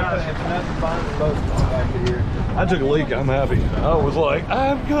 All right, guys. If Vanessa's fine, the boat's going back to here. I took a leak. I'm happy. I was like,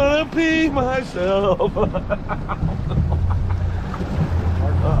 I'm gonna pee myself. Good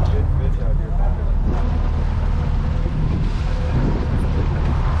fish out here.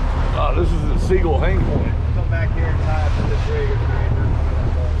 Oh, this is the Seagull hang point. Come back here and tie up to this rig if you're in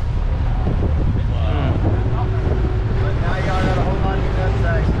But now y'all got a whole lot of your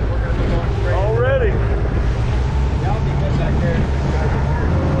nutsacks that we're gonna be going straight. Already. Y'all be good back there.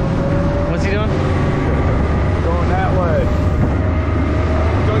 What's he doing? Going that way.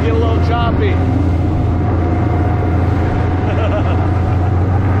 It's gonna get a little choppy.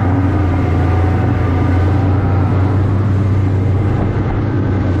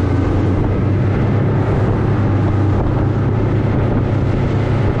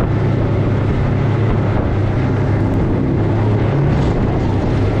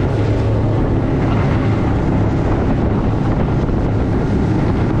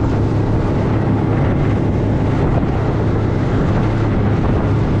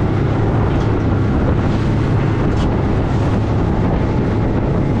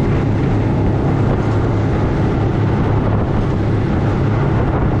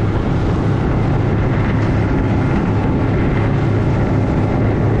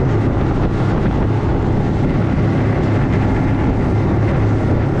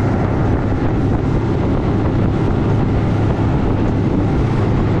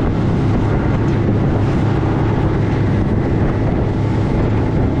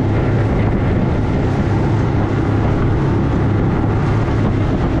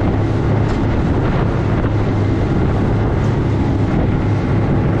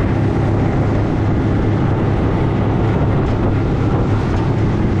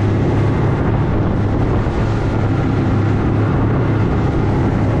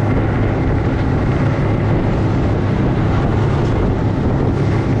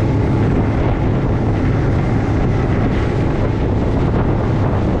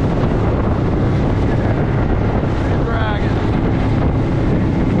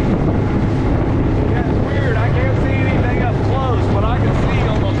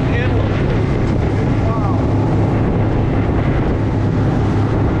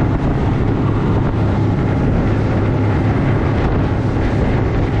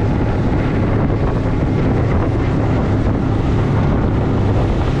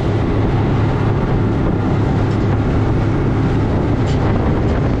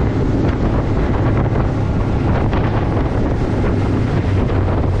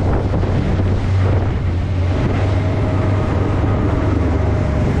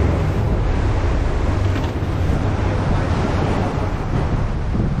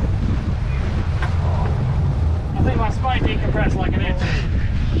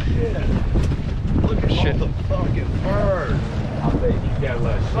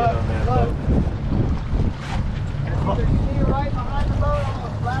 on that boat. See you right behind the boat on the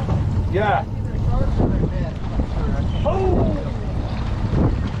flat. Yeah. Oh!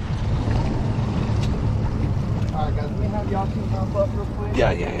 Alright guys, we have y'all two hop up real quick.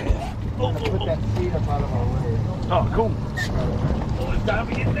 Yeah. I'm gonna put that seat up out of our way. Oh, cool. Well, it's time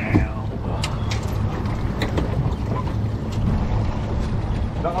to get down.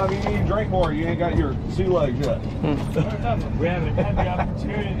 No, I mean, you need to drink more. You ain't got your sea legs yet. We haven't had the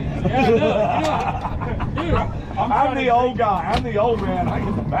opportunity. Yeah, dude, I'm the old guy. I'm the old man. I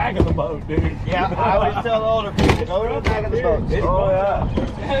get the back of the boat, dude. Yeah, I always tell the older people, go to the back of the boat. Oh, yeah.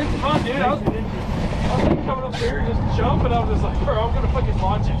 it's fun, dude. I was coming up there, just jump, and I was just like, bro, I'm gonna fucking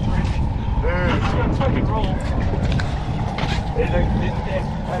launch it. It's gonna fucking roll.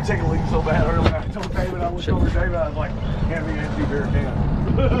 I took a leak so bad earlier. I told David, I looked over at David, I was like, hand me an empty beer can.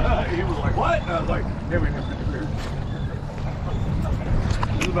 He was like, what? And I was like, hand me an empty beer.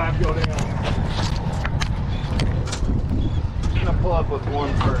 This is about to go down. I'm gonna pull up with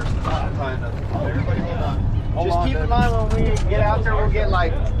one first. Everybody hold on. Hold Just on, keep in David. mind when we get out there, we'll get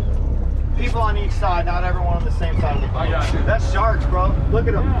like people on each side, not everyone on the same side of the boat. I got you. That's sharks, bro. Look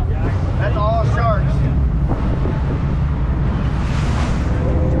at them. That's all sharks.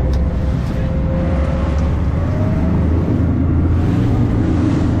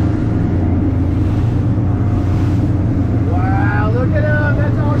 Wow, look at them.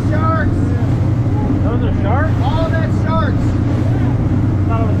 That's all sharks. Those are sharks? All that's sharks. I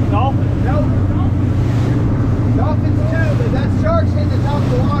thought it was dolphins. Nope. Dolphins too, but that's sharks hitting the top of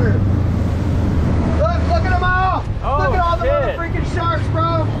the water. Look at them all. Oh, Look at all the shit. mother freaking sharks,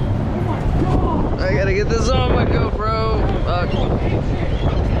 bro. I gotta get this on my GoPro.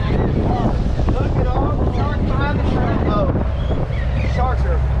 Look at all the sharks behind the shrimp boat. Sharks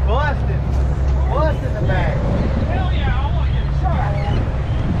are busted in the bag. Hell yeah, I want to get a shark.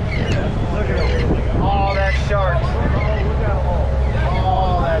 Look at them. All that sharks.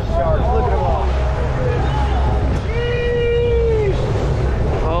 All that sharks. Look at them all.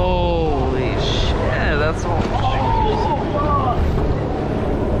 Holy shit, that's all.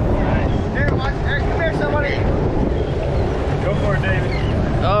 Here, watch. Here, come here, somebody. Go for it,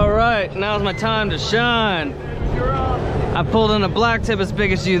 David. All right, now's my time to shine. You're up. I pulled in a black tip as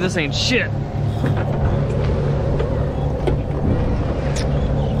big as you. This ain't shit.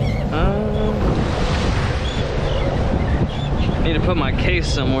 Need to put my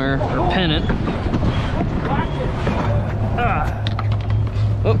case somewhere or pin it.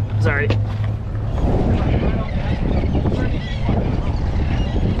 Oh, sorry.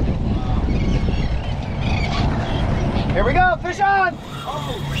 Here we go. Fish on.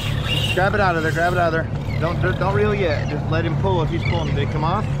 Grab it out of there. Grab it out of there. Don't reel yet. Just let him pull if he's pulling. Did it come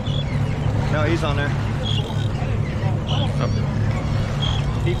off? No, he's on there.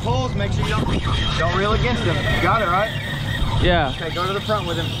 He pulls. Make sure you don't reel against him. You got it, right? Yeah, Okay, go to the front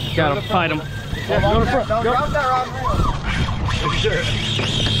with him. gotta to the fight front him. with him. Yeah, go to the front. Don't drop that rod.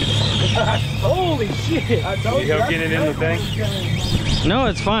 Holy shit. You help get it in the thing? No,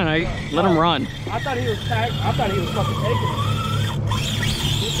 it's fine. I let him run. I thought he was tagged. I thought he was fucking taking it.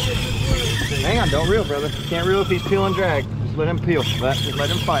 Hang on, don't reel, brother. You can't reel if he's peel and drag. Just let him peel. Let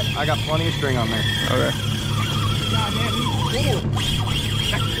him fight. I got plenty of string on there. Okay. God damn, he's cool.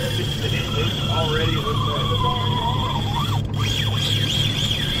 Already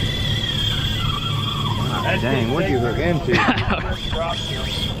Dang, what'd you hook into?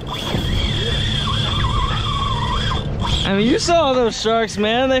 I mean, you saw those sharks,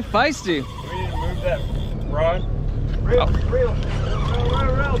 man. They feisty. We need to move that rod. Reel. Reel.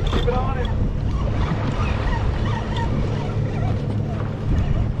 Keep it on it.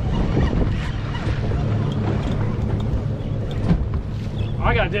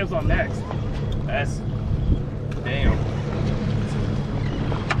 I got dibs on next. That's damn.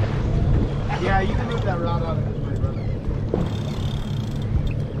 Yeah, you can move that rod out of his way, brother.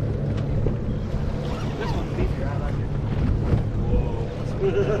 This one's beefier. I like it.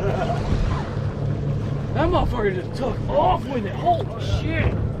 That motherfucker just took off with it. Holy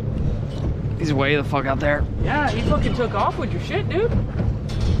shit. He's way the fuck out there. Yeah, he fucking took off with your shit, dude.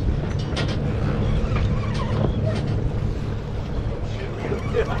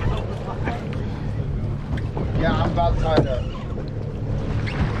 Yeah, I'm about tied up.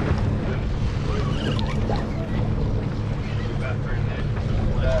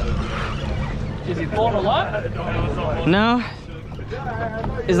 Is he pulling a lot? No,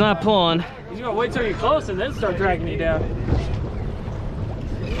 he's not pulling. He's gonna wait till you're close and then start dragging you down.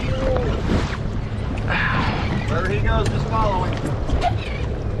 Wherever he goes, just follow him.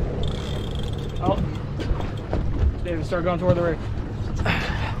 Oh. David, start going toward the rig.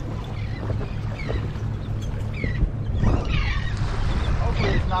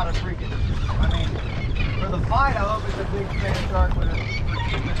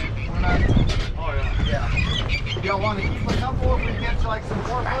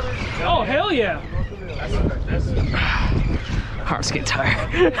 Oh, hell yeah. Heart's getting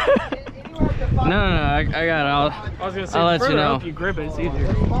tired. No, I got it. I was gonna say, I'll let you further know. up you grip it, it's The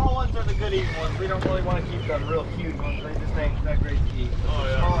easier. small ones are the good eating ones. We don't really want to keep the real cute ones. They just ain't that great to eat. Oh, The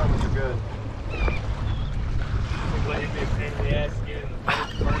yeah. smaller ones are good. Seems like it'd be a pain in the ass getting the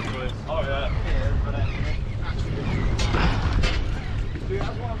first place. Oh, yeah. Yeah, but Dude,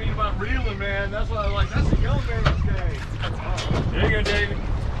 that's what I mean about reeling, man. That's why I was like, that's a young man's day. There you go, David.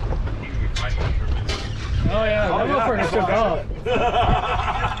 You can be fighting for a minute. Oh yeah, that motherfucker still going.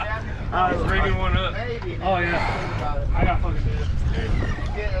 I was rigging one up. maybe. Oh yeah, I got fucking dead.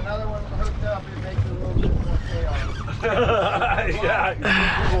 Get another one hooked up, it makes it a little bit more chaos. Yeah.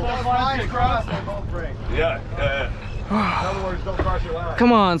 Those lines cross, they both break. Yeah. In other words, don't cross your line.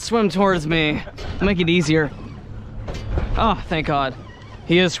 Come on, swim towards me. Make it easier. Oh, thank God.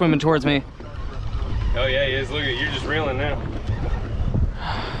 He is swimming towards me. Oh yeah, he is. Look at you're just reeling now.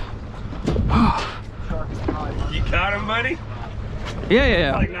 You caught him, buddy?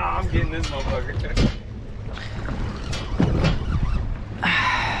 Yeah. Like, nah, I'm getting this motherfucker.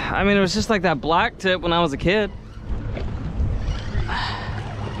 I mean, it was just like that black tip when I was a kid.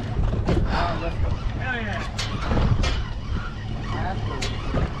 Hell yeah.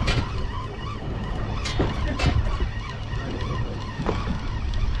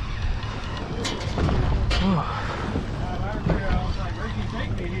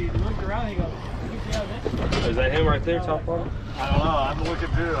 Is that him right there, top bottom? I don't know. I'm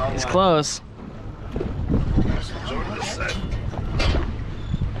looking too. I'm He's like, close.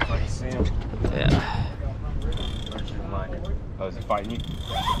 Like you see him? Yeah. Where's your line? Oh, is he fighting you?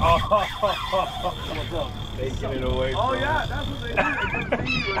 Oh, taking it away. oh, from yeah. him. That's what they do. They come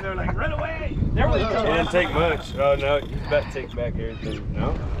see you and they're like, run away. They're really It didn't take much. Oh no, you about to take back everything.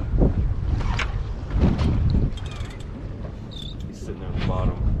 No? He's sitting there on the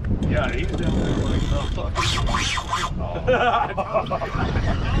bottom. Yeah, he's down there like, oh, fuck.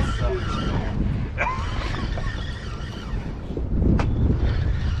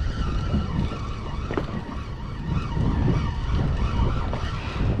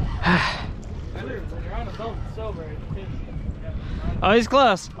 Oh, he's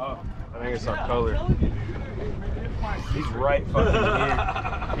close. Oh, I think it's our color. He's right fucking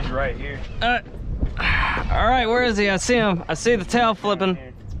here. He's right here. All right, where is he? I see him. I see the tail flipping.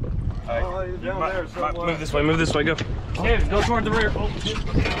 Oh, he's down there somewhere. Move this way, move this way, go. David, go toward the rear. Oh,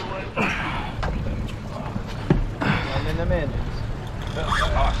 And then them in.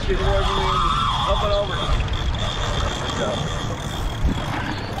 Oh, shit, up and over.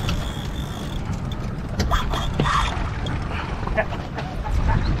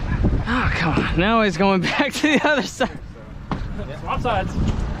 Oh, come on. Now he's going back to the other side. swap sides.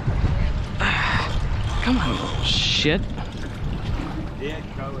 Come on, you little shit. Dead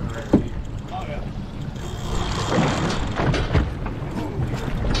color right here. Oh yeah.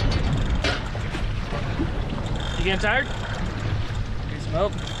 You getting tired? Need some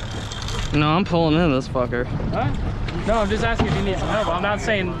help? No, I'm pulling in this fucker. Huh? No, I'm just asking if you need some help. I'm not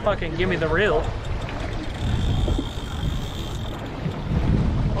saying fucking give me the reel.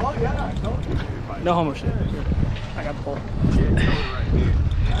 Oh, yeah, I told you. No homo shit. I got the pole.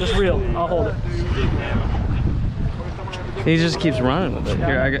 Just reel. I'll hold it. He just keeps running with it.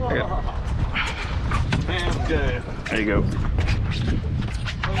 Here, I got. Good. There you go.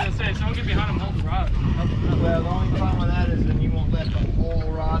 I was gonna say, someone get behind him, hold the rod. Well, the only problem with that is then you won't let the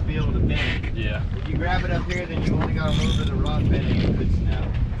whole rod be able to bend. Yeah. If you grab it up here, then you only got a little bit of rod bending a good snap.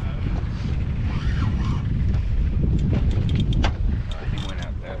 He went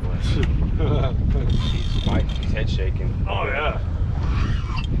out that way. He's fighting, he's head shaking. Oh, yeah.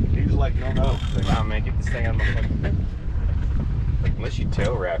 He's like, no, no. Like, nah, man, get this thing out of my fucking. Like, unless you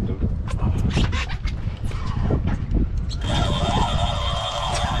tail wrapped him.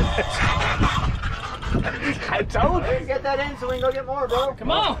 I told you. Get that in so we can go get more, bro.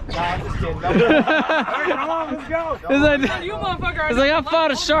 Come on! Nah, I'm just kidding. Come on, let's go. It's like, You motherfucker! it's like I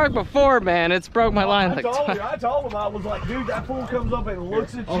fought a shark before, man. It's broke my line I like told twice. you. I told him. I was like, dude, that fool comes up and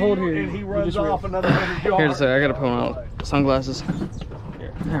looks at I'll you, hold here. and he You runs just reel. off another 100 yards. Here, just a second. I gotta put on sunglasses.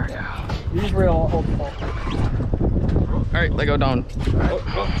 There we go. You just reel, I'll hold the pole. All right, let go, Don.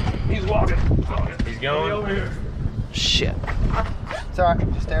 He's walking. He's going. Over here. Shit. It's all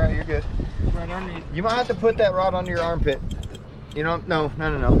right. Just stay right. You're good. Right underneath. You might have to put that rod under your armpit. You know, no.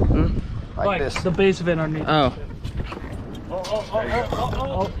 Hmm? Like this. The base of it underneath. Oh.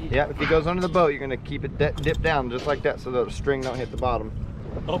 Oh, Yeah, if he goes under the boat, you're gonna keep it dip down just like that, so that the string don't hit the bottom.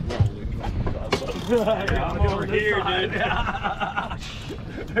 I'm over here, dude.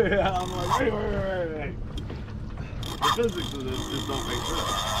 Yeah, I'm like, wait. The physics of this just don't make sense.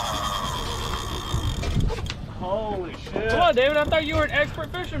 Holy shit. Come on, David. I thought you were an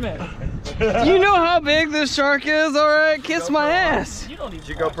expert fisherman. You know how big this shark is, all right? Kiss my ass. You don't need Did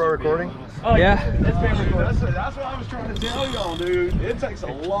you GoPro recording? Oh, Yeah. It's been recorded. That's what I was trying to tell y'all, dude. It takes a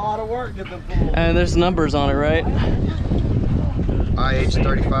lot of work to get them full. And there's numbers on it, right? IH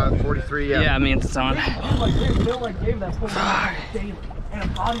 35, 43, yeah. Yeah, I mean, it's on. Bill gave that full daily. And a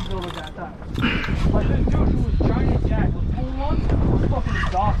bodybuilder that time. Like this dude who was giant Jack was pulling one was fucking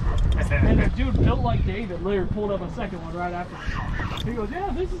exhausted. And the dude built like David literally pulled up a second one right after. He goes, yeah,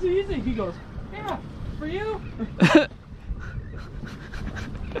 this is easy. He goes, yeah, for you.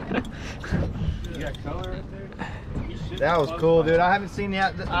 You got color right there? That was cool, dude. I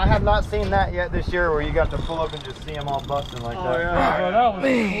have not seen that yet this year where you got to pull up and just see them all busting like that. Oh, that was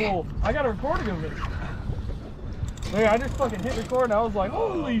cool. I got a recording of it. Yeah, I just fucking hit record and I was like,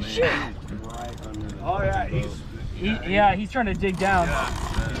 holy shit. Oh yeah, He's trying to dig down.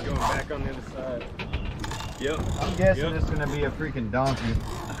 He's going back on the other side. Yep. I'm guessing it's gonna be a freaking donkey.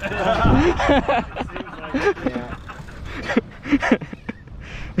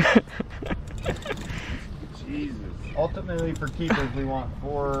 Jesus. Ultimately, for keepers, we want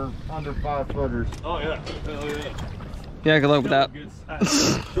 4 under 5 footers. Oh yeah. Hell yeah. Yeah, good luck with that. Good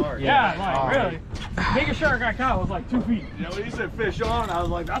size shark. Yeah, like really. Biggest shark I caught was like 2 feet. You know, when you said fish on, I was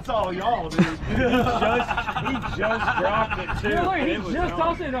like, that's all y'all, dude. he just dropped it too. Yeah, look, and he it was just gone.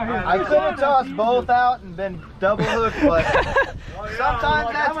 tossed it out here. I could have tossed both out and been double hooked, but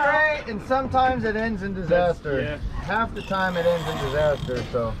sometimes that's great and sometimes it ends in disaster. Yeah. Half the time it ends in disaster,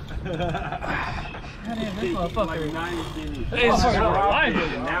 so. God damn, this motherfucker. Like 90 feet. This motherfucker alive.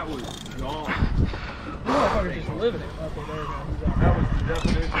 And that was gone. This motherfucker just living it. Okay, there we go. That was the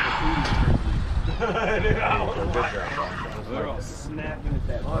definition of food. Dude, I was like, they're all snapping at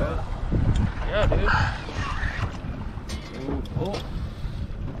that. Yeah, dude. Oh.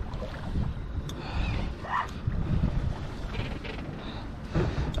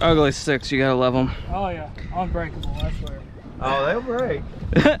 Ugly sticks, you gotta love them. Oh yeah, unbreakable, I swear. Oh, they'll break.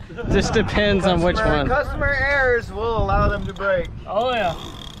 Just depends on which one. Customer errors will allow them to break. Oh yeah.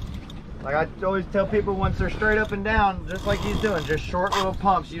 Like I always tell people, once they're straight up and down, just like he's doing, just short little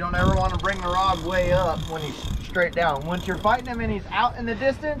pumps. You don't ever want to bring the rod way up when he's straight down. Once you're fighting him and he's out in the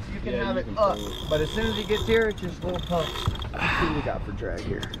distance, you can have it up. But as soon as he gets here, it's just little pumps. Let's see what we got for drag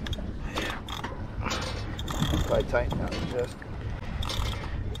here. Probably tighten that one just.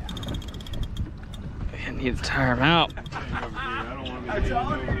 I need to tire him out. I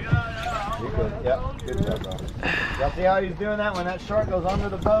told you. Yep, good job, bro. Y'all see how he's doing that when that shark goes under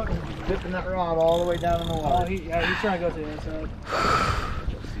the boat and he's dipping that rod all the way down in the Oh, water. he's trying to go to the inside.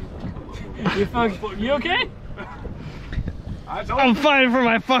 You okay? I'm fighting for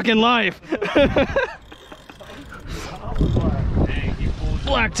my fucking life.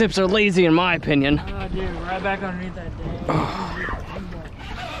 Black tips are lazy in my opinion. Oh, dude, right back underneath that damn.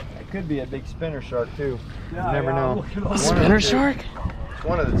 It could be a big spinner shark too. Yeah, You never know. A spinner shark? It's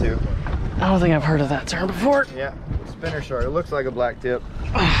one of the two. I don't think I've heard of that term before. Yeah, spinner shark. It looks like a black tip.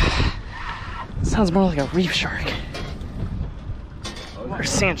 Sounds more like a reef shark. Or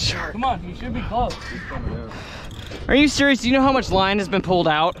sand shark. Come on, he should be close. Are you serious? Do you know how much line has been pulled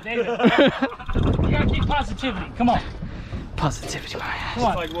out? David, you gotta keep positivity. Come on. Positivity, my ass. Come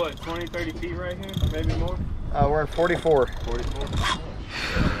on. Like what, 20, 30 feet right here? Maybe more? We're in 44. 44?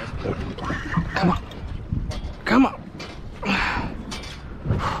 Come on. Come on.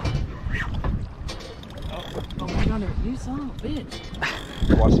 Oh my god, you son of a bitch.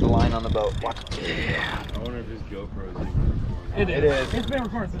 Watch the line on the boat. Watch. Yeah. I wonder if his GoPro is even recording. It is. It's been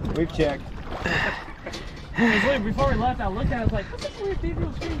recorded since We've checked. before we left, I looked at it, I was like, what's this weird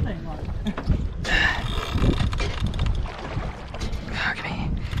digital screen thing like? Fuck me.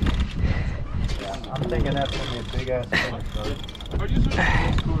 Yeah, I'm thinking that's gonna be a big ass spinner shark.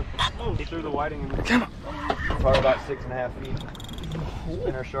 Oh, through the whiting. Come on. Probably about 6.5 feet.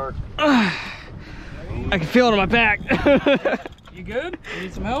 Spinner shark. I can feel it on my back. You good? You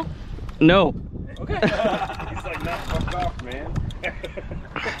need some help? No. Okay. He's like, not fucked off, man.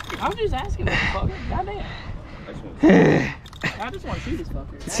 I was just asking, motherfucker. Goddamn. I just want to see this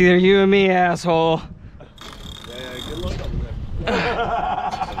fucker. It's either you and me, asshole. Yeah, good luck on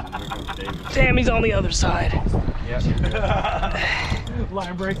that. Damn, he's on the other side. Yep.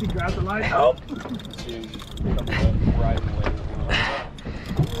 Line breaks, he grabs the line. Help!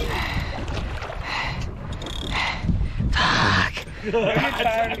 Fuck.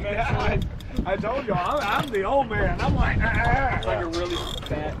 I told you, I'm the old man. I'm like, It's like a really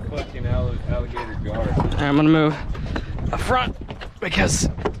fat fucking alligator guard. Alright, I'm gonna move up front because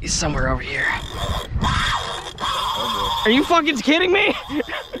he's somewhere over here. Oh Are you fucking kidding me?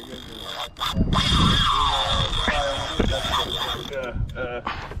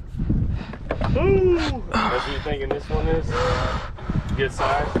 Ooh. That's what you're thinking this one is? Good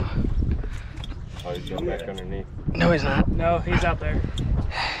size? Oh, he's going back underneath. No, he's not. No, he's out there.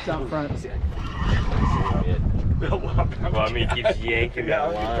 He's out front. Well, I mean, he keeps yanking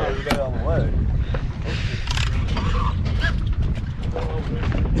that line. You got it on the leg.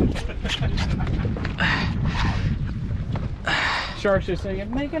 Shark's just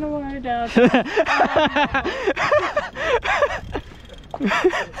singing, making a way down.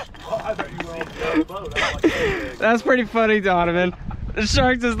 That's pretty funny, Donovan. The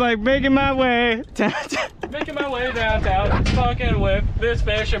shark's just like making my way downtown. Making my way downtown, fucking with this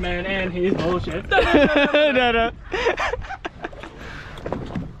fisherman and he's bullshit. No.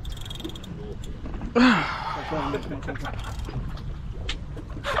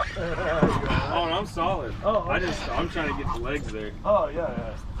 Oh, and I'm solid. Oh, okay. I'm trying to get the legs there. Oh,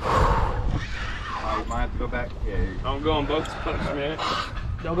 yeah. You might have to go back. Yeah. I'm going both push, man.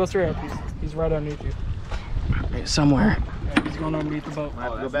 Don't go straight up, he's right underneath you. Somewhere. Yeah, he's going underneath the boat. Might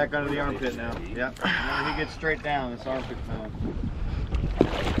have to go back under the armpit now. Yep. Whenever he gets straight down, this armpit down.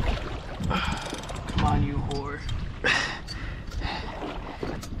 Come on, you whore.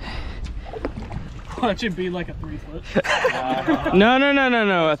 Watch it be like a 3 foot.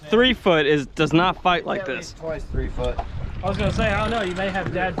 No. A 3 foot does not fight like this. Twice 3 foot. I was gonna say, I don't know, you may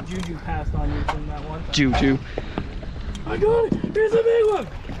have dad's juju passed on you from that one. Juju. I got it! Here's a big one!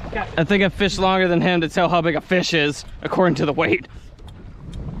 Okay. I think I fished longer than him to tell how big a fish is, according to the weight.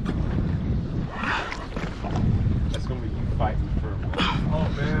 That's going to be you fighting for Oh,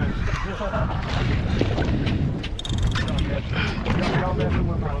 man. Y'all messing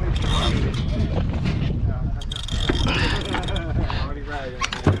with my fish. Already right.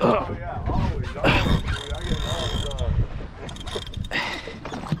 Oh, yeah. Always. I get it all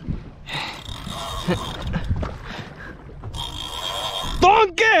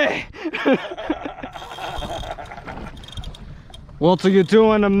Donkey! What are you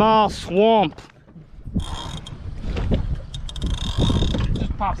doing in my swamp?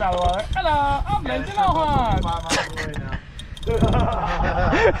 Just pops out of the water. Hello, I'm Benji Lohan! 5 miles away now.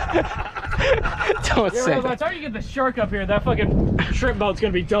 Don't Yeah, say by the that. time you get the shark up here, that fucking shrimp boat's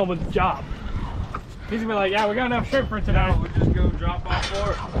gonna be done with the job. He's gonna be like, yeah, we got enough shrimp for today. We just go drop off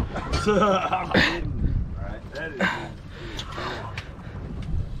for it. I'm kidding. Alright, that is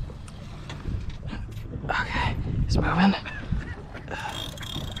Okay, he's moving.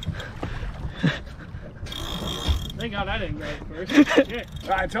 Thank God I didn't go first. Shit.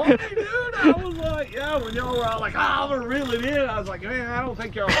 I told you, dude. I was like, yeah, when y'all were all like, I'm gonna reel it in. I was like, man, I don't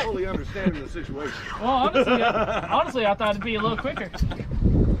think y'all fully understanding the situation. Well, honestly, I thought it'd be a little quicker.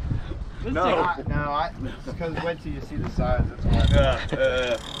 This No. It's because wait till you see the size. That's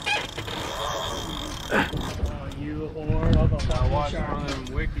why. Oh, you whore of a I fucking watched shark. one of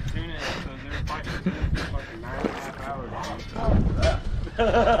them wiki tuna episodes. They were fighting for fucking 9.5 hours.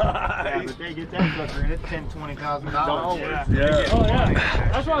 Yeah, but they get that sucker in it, $10,000-$20,000. Yeah. Yeah. Oh yeah,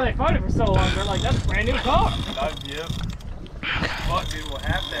 that's why they fight it for so long. They're like, that's a brand new car. Yep. Fuck, dude, well,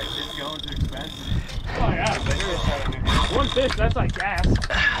 half that shit's going too expensive. Oh yeah. One fish, that's like gas.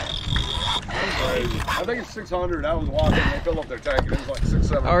 I think it's 600. I was watching. They filled up their tank and it was like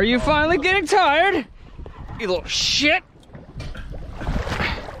 600. Are you finally getting tired? You little shit.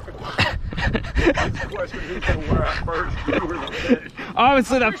 The question is who's gonna wear out first, you or the fish?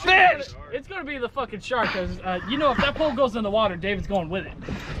 Obviously the fish. It's gonna be the fucking shark, because you know if that pole goes in the water, David's going with it.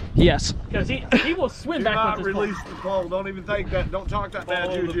 Yes. Because he will swim Do back not with this release the pole. Don't even think that. Don't talk that bad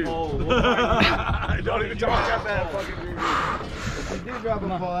Follow the juju. pole. Don't even talk that bad fucking juju. If you do drop a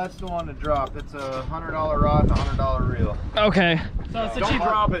pole, that's the one to drop. It's a $100 rod and a $100 reel. Okay. So it's the Don't cheapest.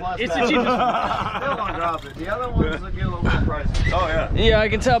 drop it. It's the cheapest. Still don't drop it. The other ones will get a little bit pricey. Oh yeah. Yeah, I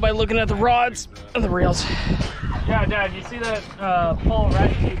can tell by looking at the rods and the reels. Yeah, Dad, you see that pole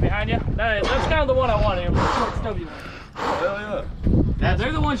ratchet sheet behind you? That's kind of the one I wanted. It was a short, stubby one. Hell yeah. Yeah,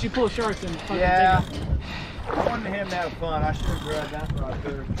 they're the ones you pull sharks and fucking Yeah. take I wanted him to have fun. I should have grabbed that rod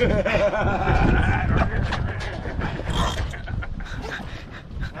too.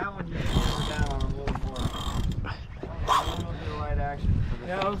 That one you can hammer down on a little more. I don't know if the right action for this.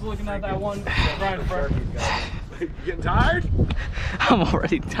 Yeah, I was looking at that one right in front. You getting tired? I'm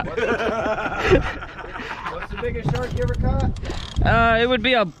already tired. What's the biggest shark you ever caught? It would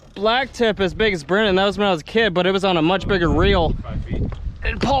be a black tip as big as Brennan. That was when I was a kid, but it was on a much bigger reel. 5 feet.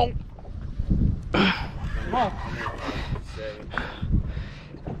 And pole. Come on.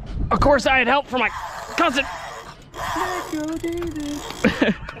 Of course, I had help from my cousin.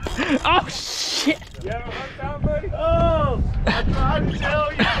 Oh shit! You having a hard time, buddy? Oh, I tried to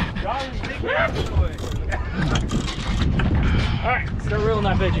tell you. Y'all was big boy. All right, start reeling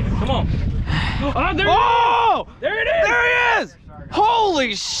that veggie. Come on. Oh, there Oh! There it is. There he is!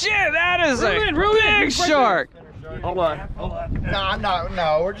 Holy shit, that is a big shark. Hold on. No, I'm not.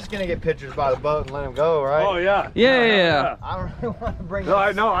 No, we're just gonna get pictures by the boat and let him go, right? Oh yeah. Yeah. I don't really want to bring. No,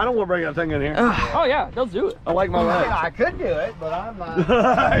 I don't want to bring that thing in here. Oh yeah, they'll do it. I like my legs. I could do it, but I'm not.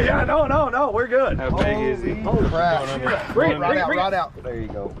 Yeah, no, we're good. How big is he? Holy crap! Bring it, Right out. There you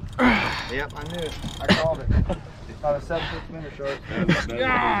go. Yep, I knew it. I called it. About a 7-foot spinner shark.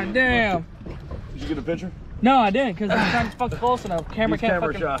 God damn. Did you get a picture? No, I didn't, because I'm trying to fuck close enough. Camera can't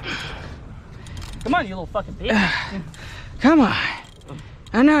Camera fucking... shot. Come on, you little fucking bitch. Come on.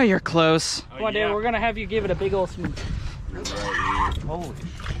 I know you're close. Come on, dude, we're gonna have you give it a big old smooch. Holy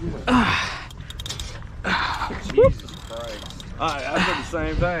Jesus Christ. I did the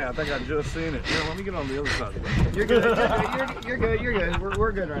same thing. I think I just seen it. Here, let me get on the other side of it. You're good. You're good. You're good.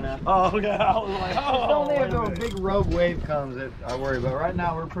 We're good right now. Oh, okay. I was like, It's only if a big rogue wave comes that I worry about. Right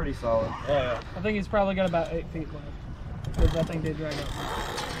now, we're pretty solid. Yeah. I think he's probably got about 8 feet left. Because that thing did drag up.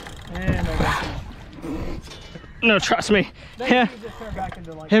 And I got No, trust me. him. Just turn back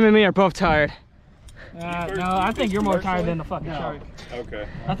into like... Him and me are both tired. no, I think you're more tired than the fucking shark. Okay.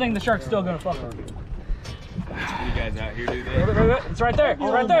 I think the shark's still gonna fuck her. You guys out here do that? It's right there. It's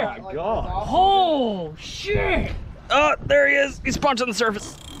right there. My God. Oh, shit. Oh, there he is. He's punching the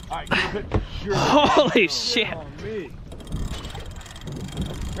surface. All right, get a picture. Sure. Holy shit. On me.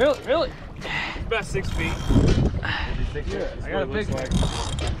 Really? About 6 feet. Yeah, I got a picture.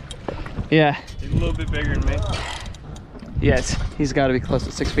 Yeah. He's a little bit bigger than me. Yes, he's got to be close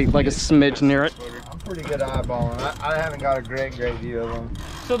to 6 feet, like a smidge near it. I'm pretty good eyeballing. I haven't got a great view of them.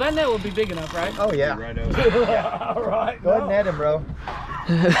 So that net will be big enough, right? Oh yeah. Right over. All right. Go ahead and net him, bro.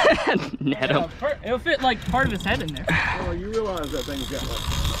 Net him. It'll fit like part of his head in there. Well, you realize that thing's got like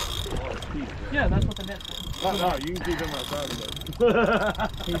a lot of teeth. Yeah, that's what the net's for. No, you can keep him outside of it.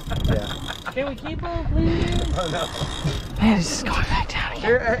 Yeah. Can we keep him, please? Man, he's just going back down again.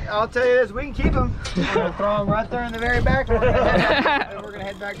 Here, I'll tell you this: we can keep him. We're gonna throw him right there in the very back. And we're gonna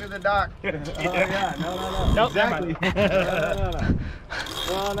head back to the dock. Yeah, no. Nope, Exactly. No.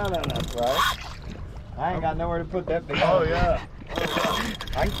 Right. I ain't got nowhere to put that big. Oh yeah.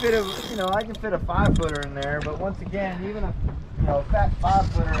 I can fit a, I can fit a 5-footer in there, but once again, even a, fat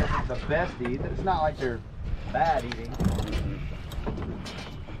 5-footer isn't the best to eat. It's not like they're bad eating.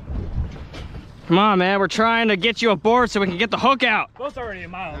 Come on, man. We're trying to get you aboard so we can get the hook out. Boat's already a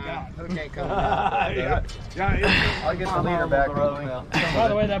mile gone. Hook ain't coming out. Yeah. I'll get the leader back. By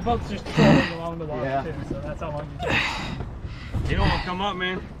the way, that boat's just trolling along the water Yeah. too, so that's how long you take. You don't want to come up,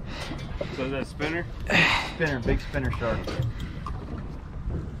 man. So that spinner? Big spinner shark.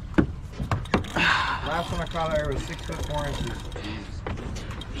 Last one I caught there was 6 foot 4 inches.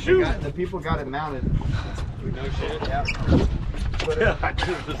 Shoot! The people got it mounted. No shit. Yeah. Yeah, I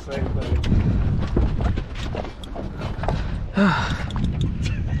did the same thing.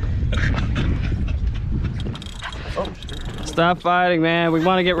 Oh, shit. Stop fighting, man. We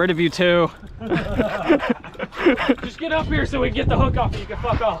want to get rid of you too. Just get up here so we can get the hook off and you can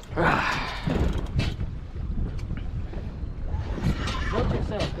fuck off. Go with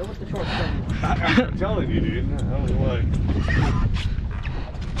yourself. Go with the short thing. I'm telling you, dude. I was like,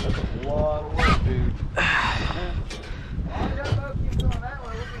 that's a lot of work, dude.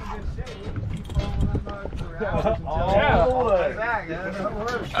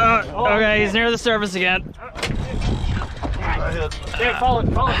 Okay, he's near the surface again. Dad, follow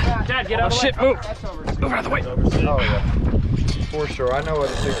it. Dad, get out of the Shit, way. move. Move out of the way. Oh yeah. For sure. I know what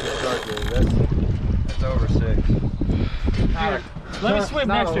a 6 foot shark is. That's over 6. Let me swim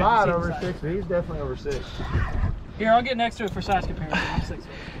Not next a to it. lot and see over the size. 6, but he's definitely over 6. Here, I'll get next to it for size comparison. I'm 6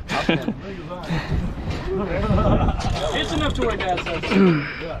 foot. It's enough to where Dad says.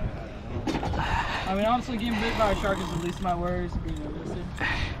 I mean, honestly, getting bit by a shark is the least of my worries. Being realistic.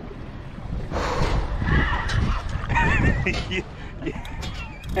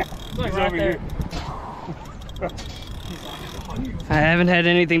 It's like right there. I haven't had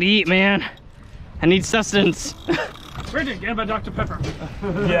anything to eat, man. I need sustenance. Bridget, get him by Dr. Pepper.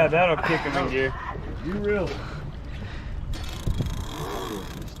 Yeah, that'll kick him in gear. You really?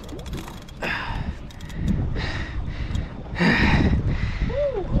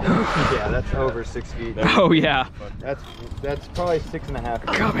 Yeah, that's over 6 feet. Oh yeah. That's probably 6.5 feet.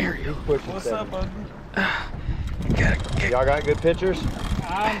 Come here, He's you. pushing What's 7. up, bud? Y'all got good pictures?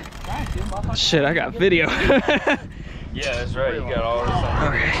 I'm trying to. Motherfucker. Shit, I got video. Yeah, that's right. You got all this on.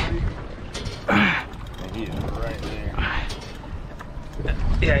 Okay. He is right there.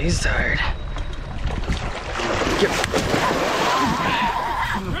 Yeah, he's tired.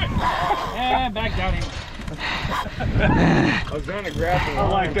 And back down here. I was trying to grab the line. I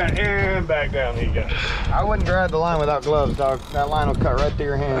like that, and back down he goes. I wouldn't grab the line without gloves, dog. That line will cut right through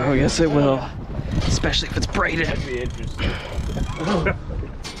your hand. Oh, yes, it will. Especially if it's braided. That'd be interesting.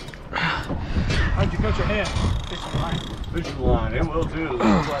 How'd you cut your hand? Fishing line. Fishing line, it will too.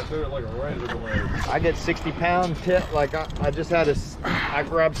 It's right through it like a razor blade. I get 60-pound tip. Like I just had I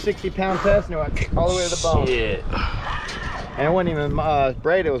grabbed 60-pound test and it went all the way to the bone. Shit. And it wasn't even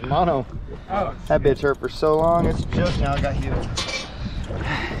braid, it was mono. Oh, that bitch hurt for so long, it's just now got healed.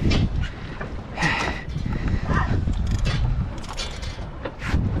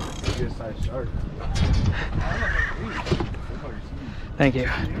 Good size shark. Thank you.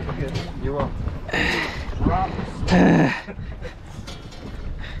 You're welcome.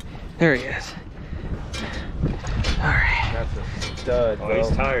 There he is. All right. That's a stud, bro. Oh, he's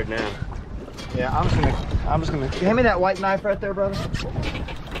tired now. Yeah, I'm just gonna hand me that white knife right there, brother.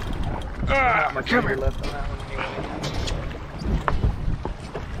 My finger left on that one.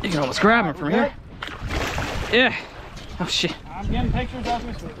 You can almost grab him from here. Yeah. Oh shit. I'm getting pictures as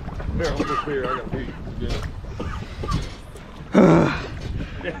we speak. Here, hold this beer. I got to pee.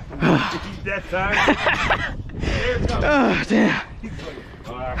 He's that tired. Oh damn.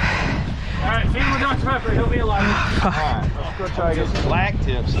 All right, feed him with Dr. Pepper. He'll be alive. Alright, let's go try to get some black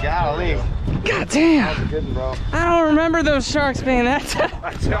tips. Golly. God damn. That was a good one, bro. I don't remember those sharks being that tough.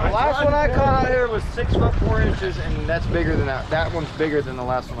 The last one I caught out here was 6 foot 4 inches, and that's bigger than that. That one's bigger than the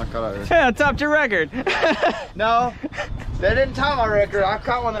last one I caught out here. Yeah, topped your record. No, they didn't top my record. I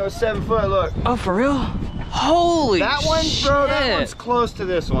caught one that was 7 foot. Look. Oh, for real? Holy That one, shit. bro, that one's close to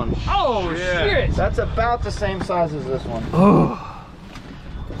this one. Oh, shit. That's about the same size as this one. Oh.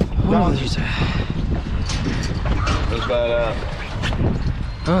 What did you say? That's badass.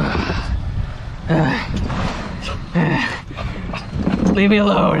 Leave me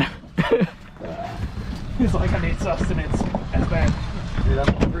alone. He's like, I need sustenance. That's bad. Dude, I'm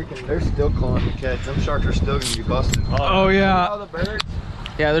freaking, they're still calling to catch. Them sharks are still gonna be busting. Oh yeah. All the birds,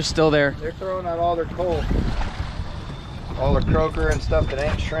 Yeah, they're still there. they're throwing out all their coal. All their croaker and stuff that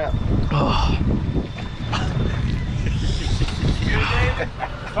ain't shrimp. Oh.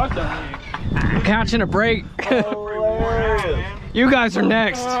 Fuck them. I'm catching a break. Hilarious. You guys are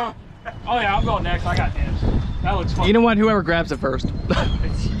next. Oh yeah, I'm going next. I got dibs. That looks fun. You know what? Whoever grabs it first.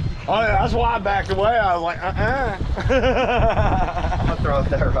 Oh, yeah, that's why I backed away. I was like, I'm gonna throw it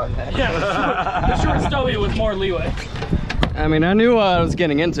there right now. Yeah, the short stubby with more leeway. I mean, I knew what I was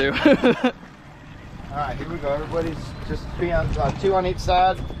getting into. Alright, here we go. Everybody's just be on 2 on each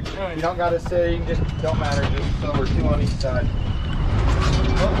side. You don't gotta sit, you can just, don't matter, just so we're 2 on each side.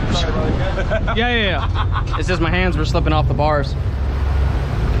 Oh, Yeah. It's just my hands were slipping off the bars.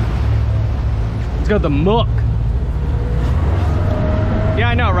 Let's go to the muck. Yeah,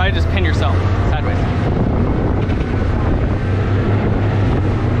 I know, right? Just pin yourself sideways.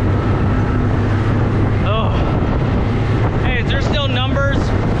 Oh. Hey, is there still numbers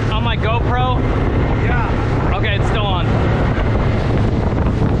on my GoPro? Yeah. Okay, it's still on.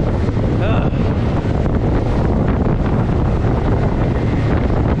 Ugh.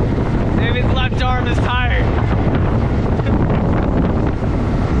 David's left arm is tired.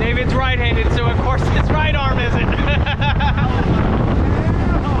 David's right-handed, so of course his right arm isn't.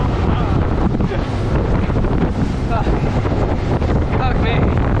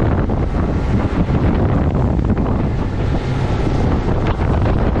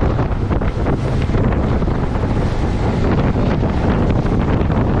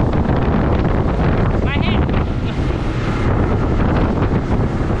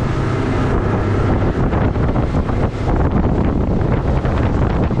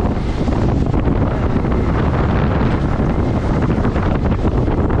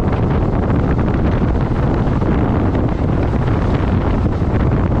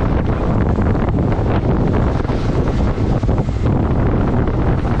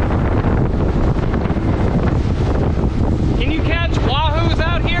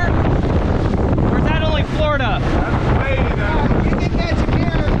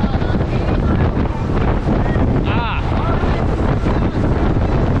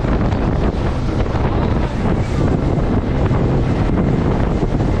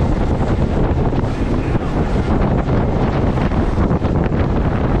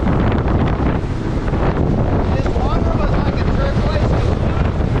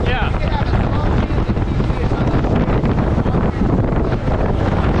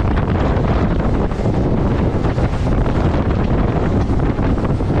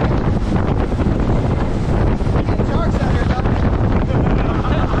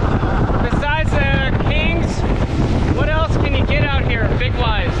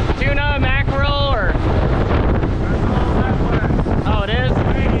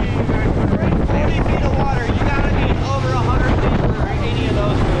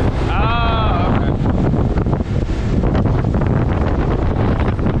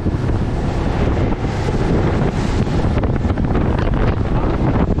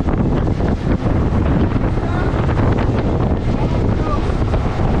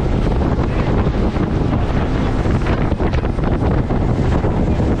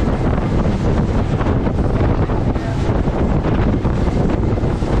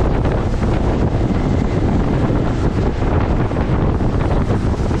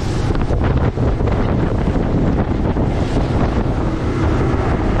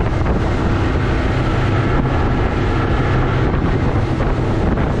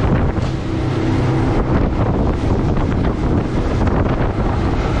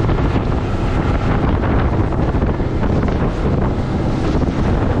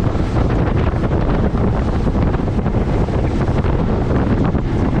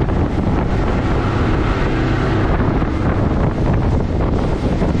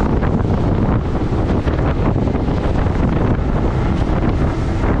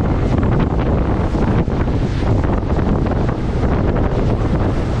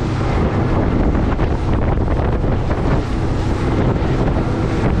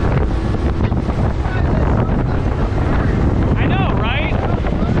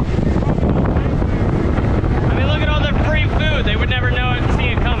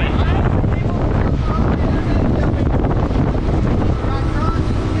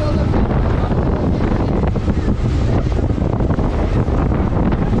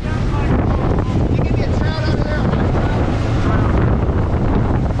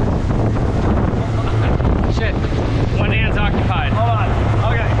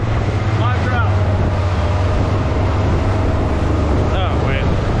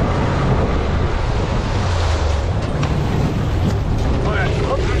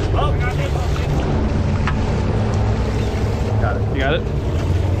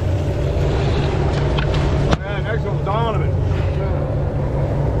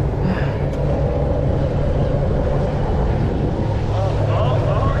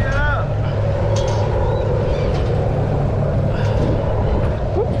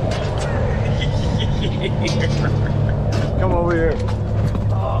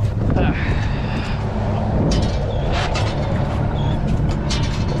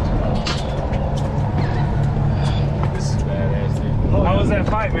 This is badass, dude. How was that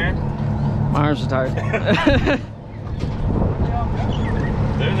fight, man? My arms are tired.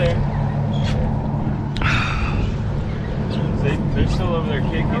 They're there. They're still over there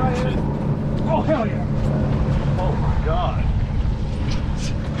kicking and shit. Oh, hell yeah. Oh, my God.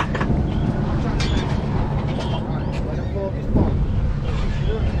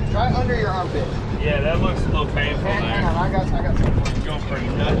 Try under your armpit. Yeah, that looks a little painful Hang there. on, I got Go for a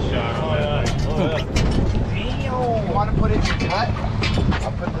nut shot on that thing. You want to put it in your gut?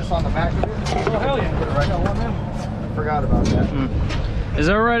 I'll put this on the back of it. Oh, hell yeah. Put it right on him. Forgot about that. Is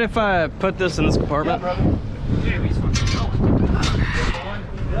it alright if I put this in this compartment? Yeah, brother. Jamie's fucking going.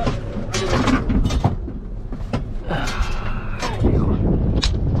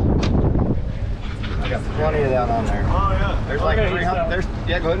 I got plenty of that on there. Oh, yeah. There's like 300. There's,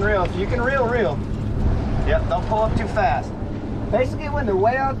 yeah, go ahead and reel. You can reel. Yep, don't pull up too fast. Basically, when they're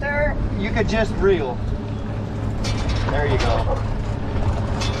way out there, you could just reel. There you go.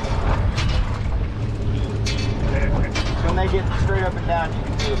 When they get straight up and down, you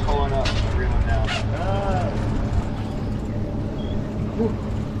can do it pulling up and reeling down.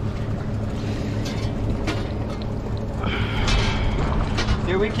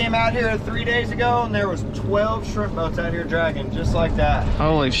 Dude, we came out here 3 days ago and there was 12 shrimp boats out here dragging just like that.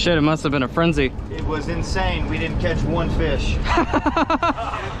 Holy shit, it must have been a frenzy. It was insane. We didn't catch one fish.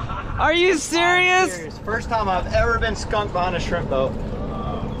 Are you serious? Serious. First time I've ever been skunked behind a shrimp boat.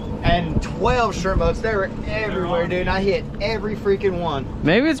 And 12 shrimp boats, they were everywhere, dude. I hit every freaking one.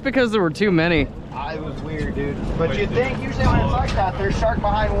 Maybe it's because there were too many. It was weird, dude. But you'd think usually when it's like that, there's shark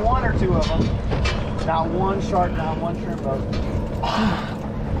behind one or two of them. Not one shark, not one shrimp boat.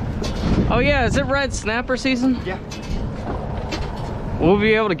 Oh yeah, is it red snapper season? Yeah. Will we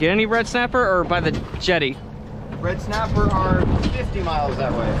be able to get any red snapper or by the jetty? Red snapper are 50 miles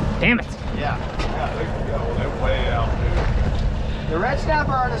that way. Damn it. Yeah. Yeah, they can go. They're way out, dude. The red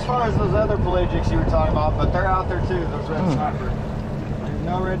snapper aren't as far as those other pelagics you were talking about, but they're out there too, those red snapper. There's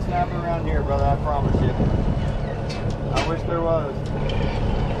no red snapper around here, brother, I promise you. I wish there was.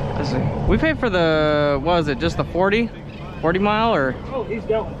 Let's see. We paid for the, what was it, just the 40 mile or Oh, he's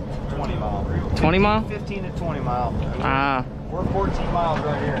going. 20 mile. 20 mile? 15 to 20 mile. Ah, We're 14 miles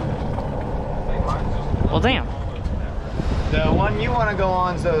right here. well damn. The one you want to go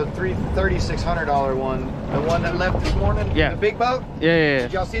on is the $3,600 one. The one that left this morning? Yeah. The big boat? Yeah.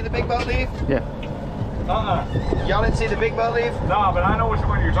 Did y'all see the big boat leave? Yeah. Y'all didn't see the big boat leave? No, but I know which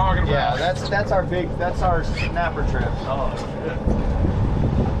one you're talking Yeah, about. that's our snapper trip. Oh, shit.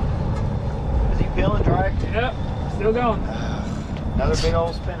 Is he peeling dry? Yep, still going. Another big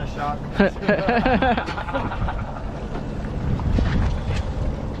old spinner shock.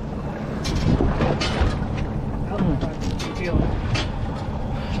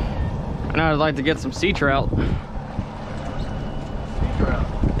 And I'd like to get some sea trout.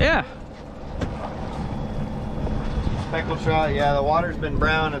 Yeah. Speckled trout, yeah, the water's been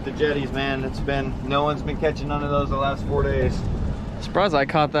brown at the jetties, man. No one's been catching none of those the last 4 days. Surprised I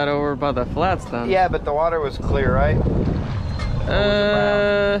caught that over by the flats then. Yeah, but the water was clear, right?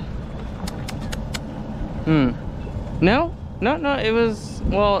 No, it was,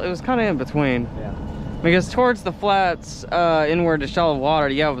 well, it was kind of in between. Yeah. Because towards the flats, inward to shallow water,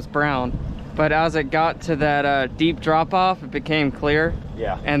 yeah, it was brown. But as it got to that deep drop off, it became clear.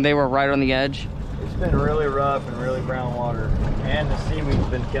 Yeah. And they were right on the edge. It's been really rough and really brown water. And the seaweed's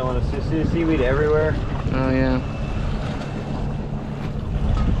been killing us. You see the seaweed everywhere? Oh, yeah.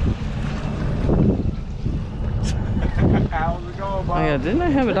 How's it going, Bob? Oh, yeah, didn't I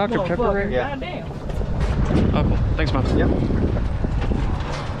have a Dr. Pepper right here? Yeah. Goddamn. Oh, cool. Thanks, man. Yep.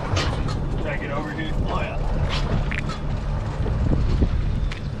 Take it over, dude. Oh, yeah.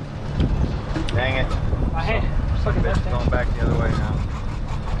 Dang it. My hand. Suck it It's back going back the other way now.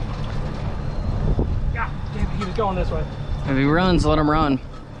 God damn it, he was going this way. If he runs, let him run.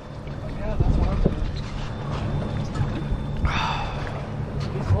 Yeah, that's what I'm doing.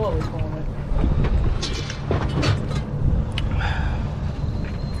 He's slowly pulling it.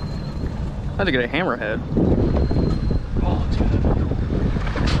 I had to get a hammerhead. Oh, dude.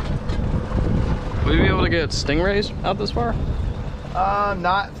 Would you be able to get stingrays out this far?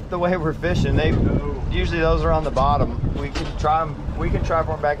 Not the way we're fishing. Usually those are on the bottom. We can try them. We can try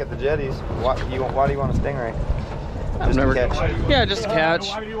for them back at the jetties. Why do you want a stingray? I've never catch. Yeah, just to catch.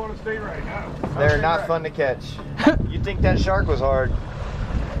 Why do you want to stay right now? They're not fun to catch. You'd think that shark was hard.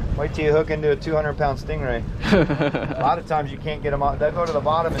 Wait till you hook into a 200-pound stingray. A lot of times you can't get them up. They go to the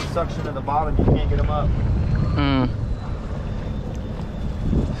bottom and suction to the bottom. You can't get them up.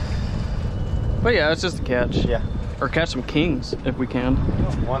 But yeah, it's just a catch. Yeah. Or catch some kings if we can.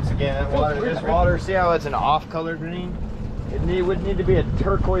 Once again, that water, this water, see how it's an off-color green? It would need to be a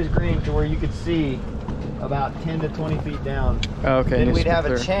turquoise green to where you could see about 10 to 20 feet down. Oh, okay. Then needs we'd to be have a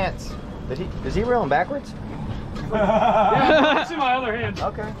clear. chance. Is he reeling backwards? Yeah, it's in my other hand.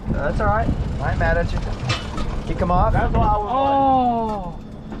 Okay, that's all right. I ain't mad at you. He come off? That's why I was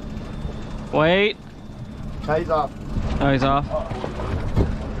Wait. No, he's off. Oh, he's off.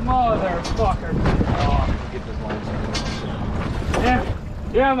 Motherfucker. Get this line.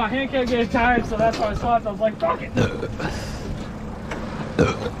 Yeah, my hand kept getting tired, so that's why I stopped. I was like, fuck it.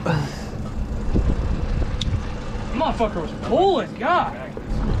 Motherfucker was pulling, God.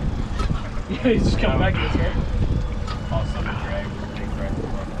 Yeah, he's just coming back to his head.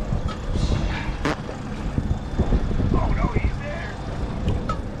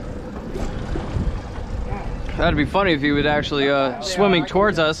 That'd be funny if he would actually swimming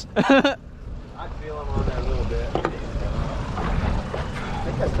towards us. I feel him on there a little bit. I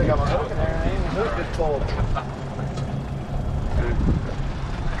think I still got my hook in there. The hook is cold.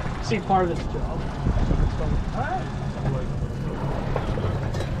 See part of this job.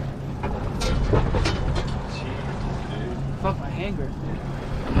 Fuck, my hand grip.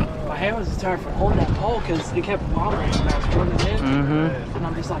 My hand was tired from holding that pole because it kept wobbling when I was pulling it in. Mm-hmm. And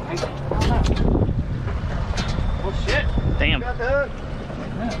I'm just like, I don't know. Oh shit. Damn. Got the hook.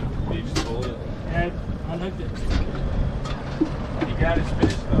 You just pull it. And I unhooked it. He got his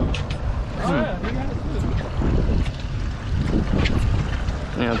fish though. Oh yeah, he got it.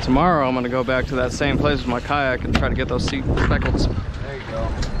 Yeah, tomorrow I'm gonna go back to that same place with my kayak and try to get those sea speckles. There you go.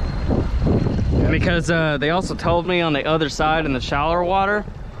 Because they also told me on the other side in the shallower water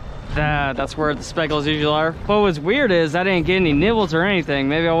that that's where the speckles usually are. What was weird is I didn't get any nibbles or anything.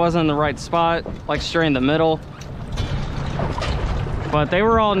 Maybe I wasn't in the right spot, like straight in the middle. But they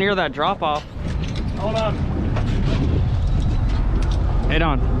were all near that drop off. Hold on. Hey,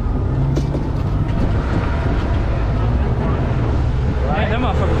 Don. Hey, that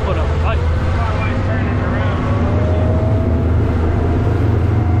motherfucker put up a fight.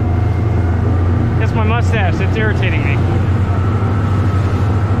 It's my mustache. It's irritating me.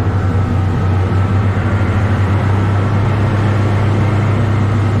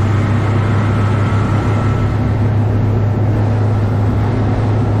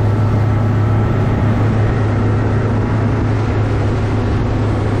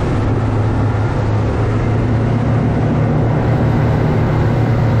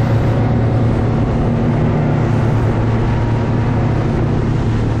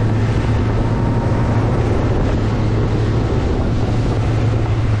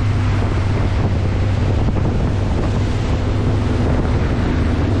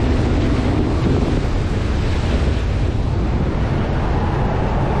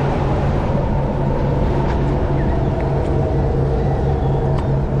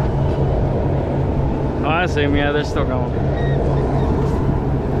 I see them, yeah, they're still going.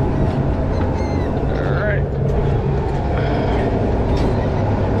 Alright.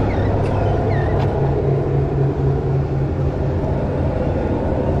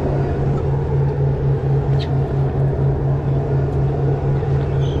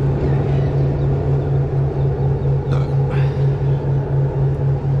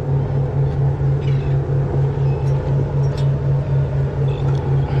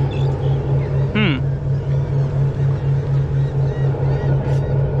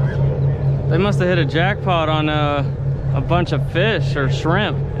 They must have hit a jackpot on a bunch of fish or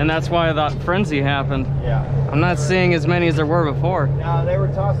shrimp, and that's why that frenzy happened. Yeah. I'm not seeing as many as there were before. No, they were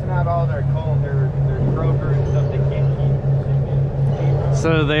tossing out all their coal, their croaker and stuff they can't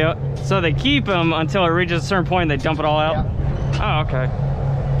keep. So they keep them until it reaches a certain point and they dump it all out? Yeah. Oh, okay.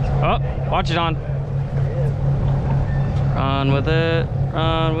 Oh, watch it on. Run with it,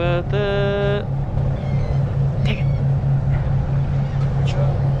 run with it. Take it.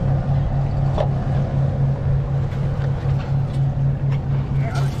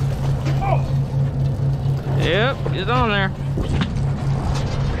 Yep, it's on there.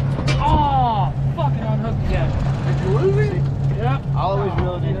 Oh, fucking unhooked again. Did you lose it? Yep. I'll always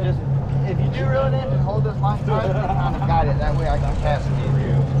reel it in. Just if you do reel it in, just hold this line tight and kind of guide it. That way I can cast it in.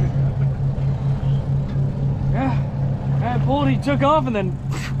 Yeah. I pulled, he took off and then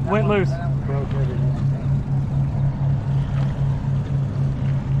went loose. Broke everything.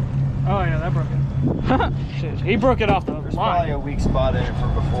 Oh yeah, that broke it. Shit, he broke it off the There's probably line. a weak spot in it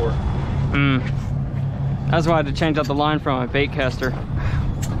from before. Hmm. That's why I had to change out the line from my bait caster.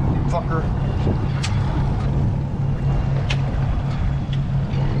 Fucker.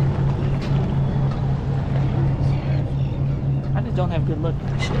 I just don't have good luck with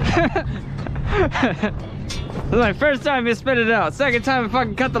this shit. This is my first time you spit it out. Second time I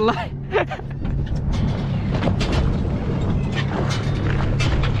fucking cut the light. Hey,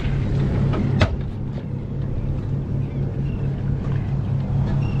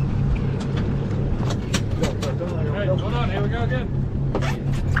 hold on, here we go again.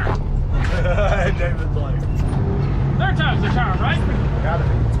 David's like, Third time's the charm, right? gotta be.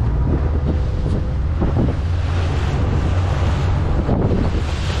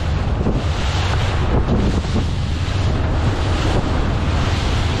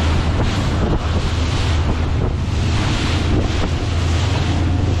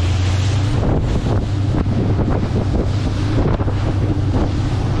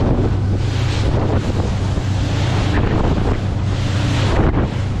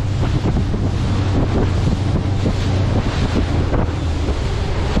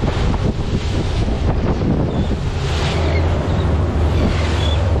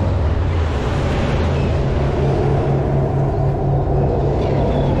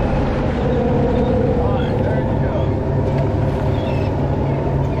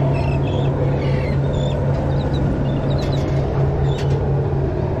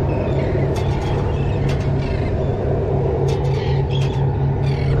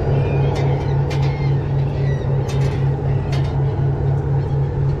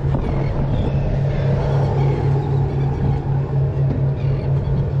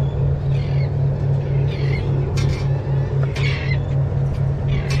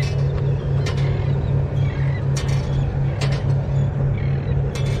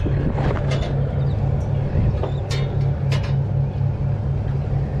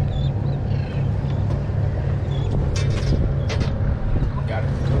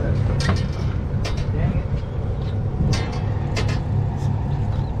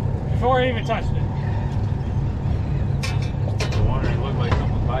 Before I even touched it. The one that looked like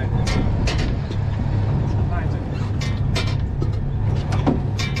someone biting it.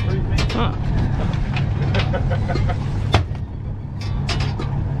 Huh.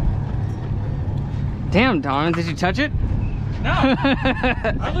 Damn, Don, did you touch it? No!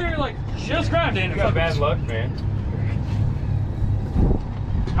 I literally like just grabbed it and You got bad luck, man.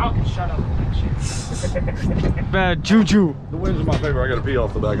 Y'all can shut up and shit. Bad juju. The wind's in my favor. I gotta pee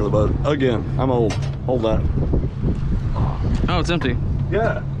off the back of the boat. Again, I'm old. Hold that. Oh, it's empty.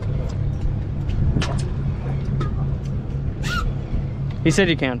 Yeah. He said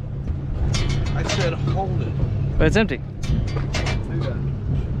you can, I said hold it. but it's empty.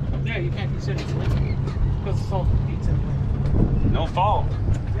 Yeah, you can't consider it because it's all pizza anyway. No fault.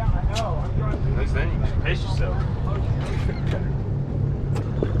 Yeah, I know. I'm trying to. Those things. Pace yourself.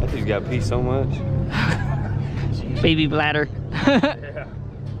 I think he's got pee so much. Baby bladder. Yeah.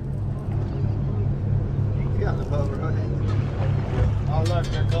 You got the boat, right? Oh, look,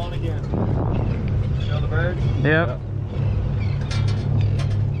 they're calling again. Show the birds? Yep.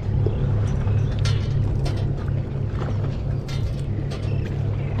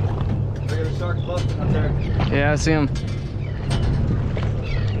 Look at the shark busting up there. Yeah, I see him.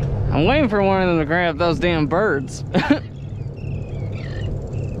 I'm waiting for one of them to grab those damn birds.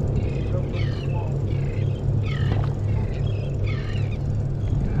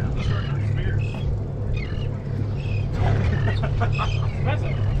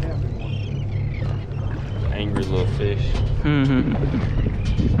 Angry little fish.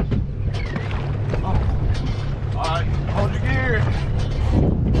 Alright, hold your gear.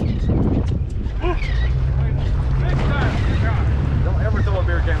 Don't ever throw a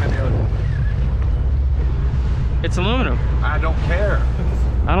beer can in the ocean. It's aluminum. I don't care.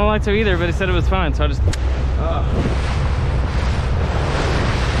 I don't like to either, but he said it was fine, so I just... Ooh,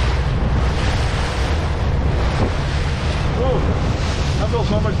 I feel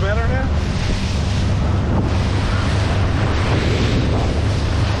so much better now.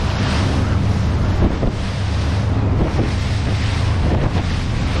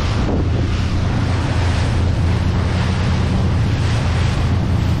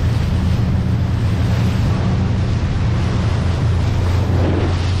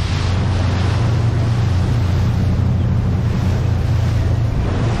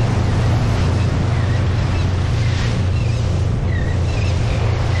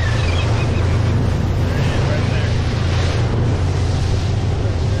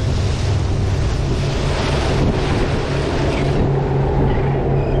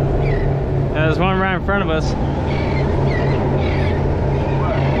 There's one right in front of us.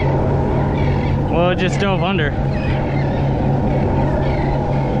 Well, it just dove under.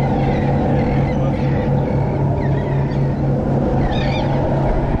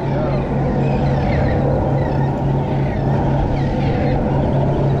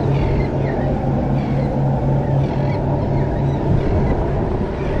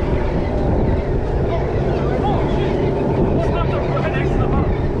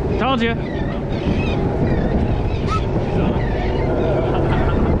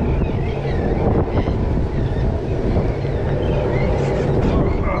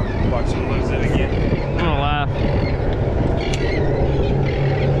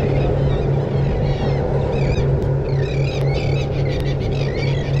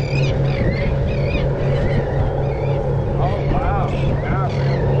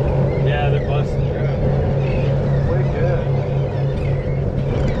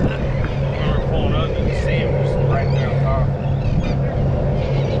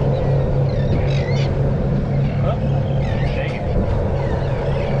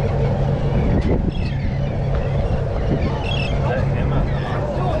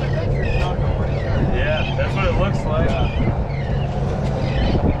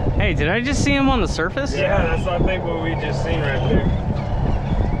 Hey, did I just see him on the surface? Yeah, that's I think what we just seen right there.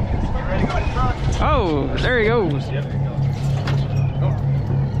 Ready to go in front? Oh, there he goes. Yep, there you go. Oh,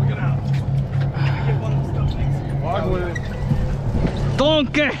 look it out. Get one of them stuff, thanks. Walk with it.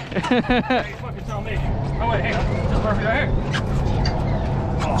 Donkey! Hey, fucking tell me. Oh wait, hang on. That's perfect right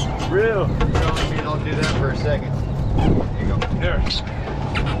here. Real. Don't do that for a second. There you go.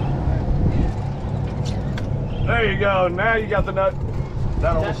 There you go. Now you got the nut.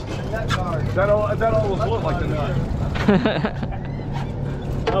 That almost looked like the nut.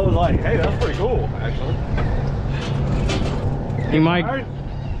 I was like, hey, that's pretty cool, actually. He might. All right.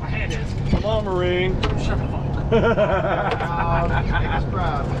 My hand is. Come on, Marine. Shut the fuck up. Make us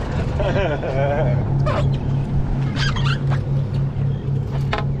proud.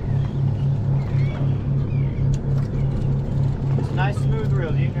 It's nice smooth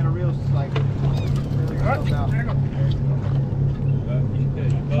reels. You ain't got a reel like really reels out. There you go. Your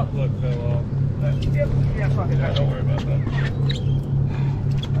butt plug fell off. Yeah, fuck it. Don't worry about that.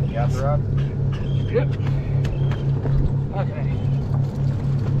 You got the rod? Yep. Okay.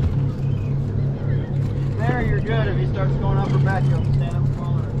 There, you're good. If he starts going up or back, you'll stand up and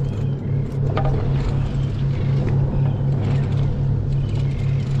follow it.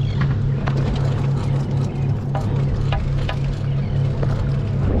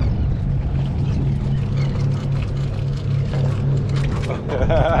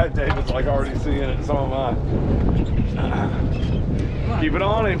 David's like already seeing it, so am I. Keep it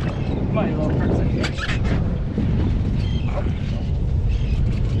on him. My little princess.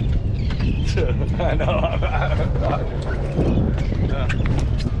 I know.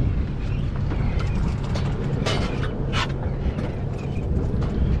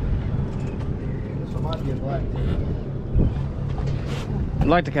 This one might be a black tip. I'd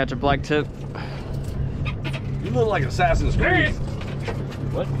like to catch a black tip. You look like Assassin's Creed.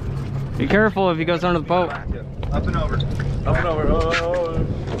 What? Be careful if he goes under the boat. Up and over. Up and over. Oh.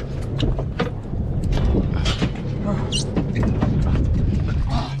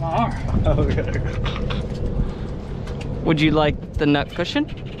 My arm. Okay. Would you like the nut cushion?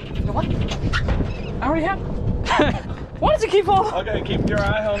 What? I already have. Why does it keep falling? Okay, keep your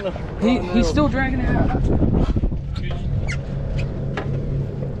eye on the. He's still dragging it out.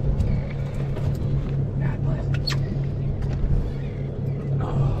 God bless.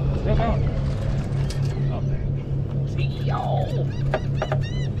 Still going. Up there. See y'all.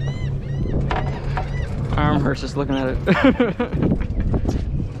 Arm hurts just looking at it.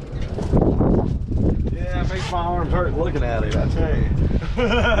 Yeah, it makes my arms hurt looking at it, I tell you.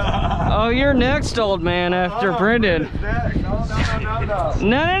 Oh, you're next, old man, after Brendan.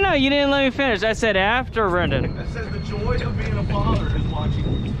 No. No, you didn't let me finish. I said after Brendan. It says the joy of being a father is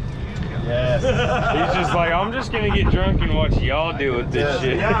watching. Yes. He's just like, I'm just gonna get drunk and watch y'all deal with this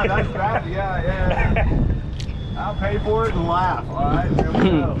shit. Yeah, that's right. Yeah. I'll pay for it and laugh. All right, here we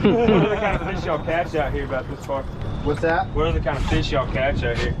go. What are the kind of fish y'all catch out here about this far? What's that? What are the kind of fish y'all catch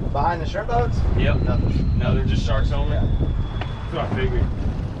out here? Behind the shrimp boats? Yep. Nothing. No, they're just sharks only? That's what I figured.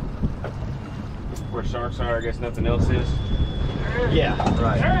 Where sharks are, I guess nothing else is. Yeah,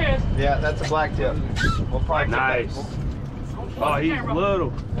 right. There he is. Yeah, that's a black tip. We'll probably Nice. Oh, he's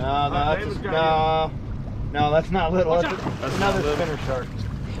little. No, that's no, that's not little. That's another spinner shark.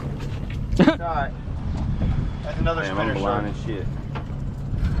 Alright. That's another Damn, spinner I'm shark. blind as shit.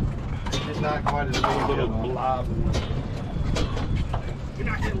 It's not quite as big. Little blob. You're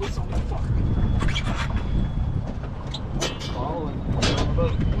not getting loose on this fucker. Following on the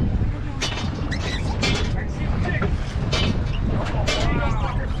boat.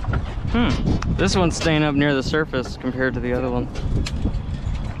 This one's staying up near the surface compared to the other one.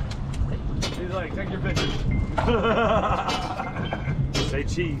 He's like, take your pictures. Say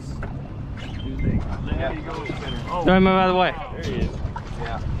cheese. Yeah. Don't move out of the way. There he is.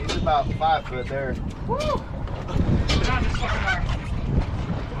 Yeah, he's about 5 foot there. Get on this fucking arm.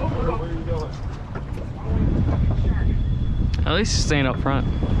 Where are you going? At least he's staying up front.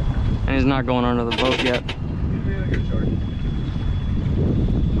 And he's not going under the boat yet. He's being a good shark.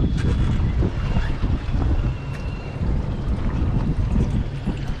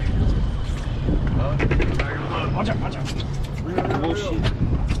 Watch out. Bullshit.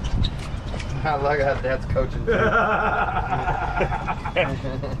 I like how Dad's coaching.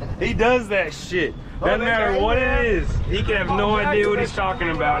 He does that shit. Doesn't matter what it is. He can have no idea what he's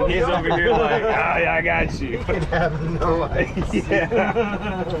talking about. And he's over here like, ah, yeah, I got you. He can have no idea. Yeah.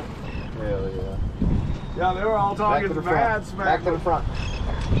 Hell yeah. Yeah, they were all Back talking to the mad front. smack. Back to the front.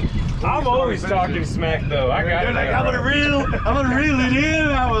 I'm always talking smack though. I got They're like, that. I'm gonna reel it in.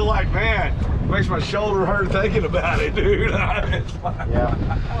 I was like, man, Makes my shoulder hurt thinking about it, dude. Yeah.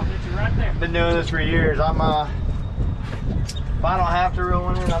 Oh, it's right there. Been doing this for years. I'm if I don't have to reel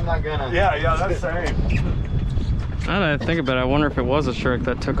one in, I'm not gonna. Yeah, that's same. Now that I think about it, I wonder if it was a shark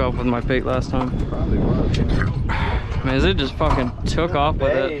that took off with my bait last time. Probably was. I mean, it just fucking took off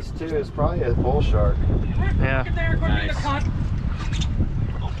with it. Base too. It's probably a bull shark. Yeah. Nice.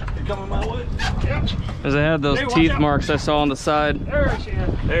 You coming my way? Yep. Because it had those Hey, watch teeth out. marks I saw on the side. There she is.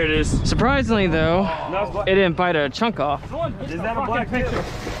 There it is. Surprisingly though, No, it's black. it didn't bite a chunk off. Is that a black picture?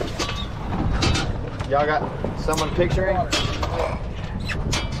 Y'all got someone picturing?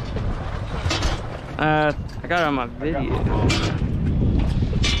 I got it on my video.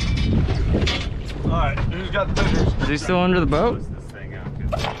 Alright, who's got the pictures? Is he still under the boat? This thing out,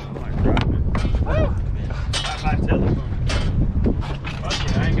 'cause I'm like driving it. My telephone. Fuck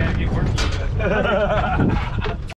it, I ain't gotta get work.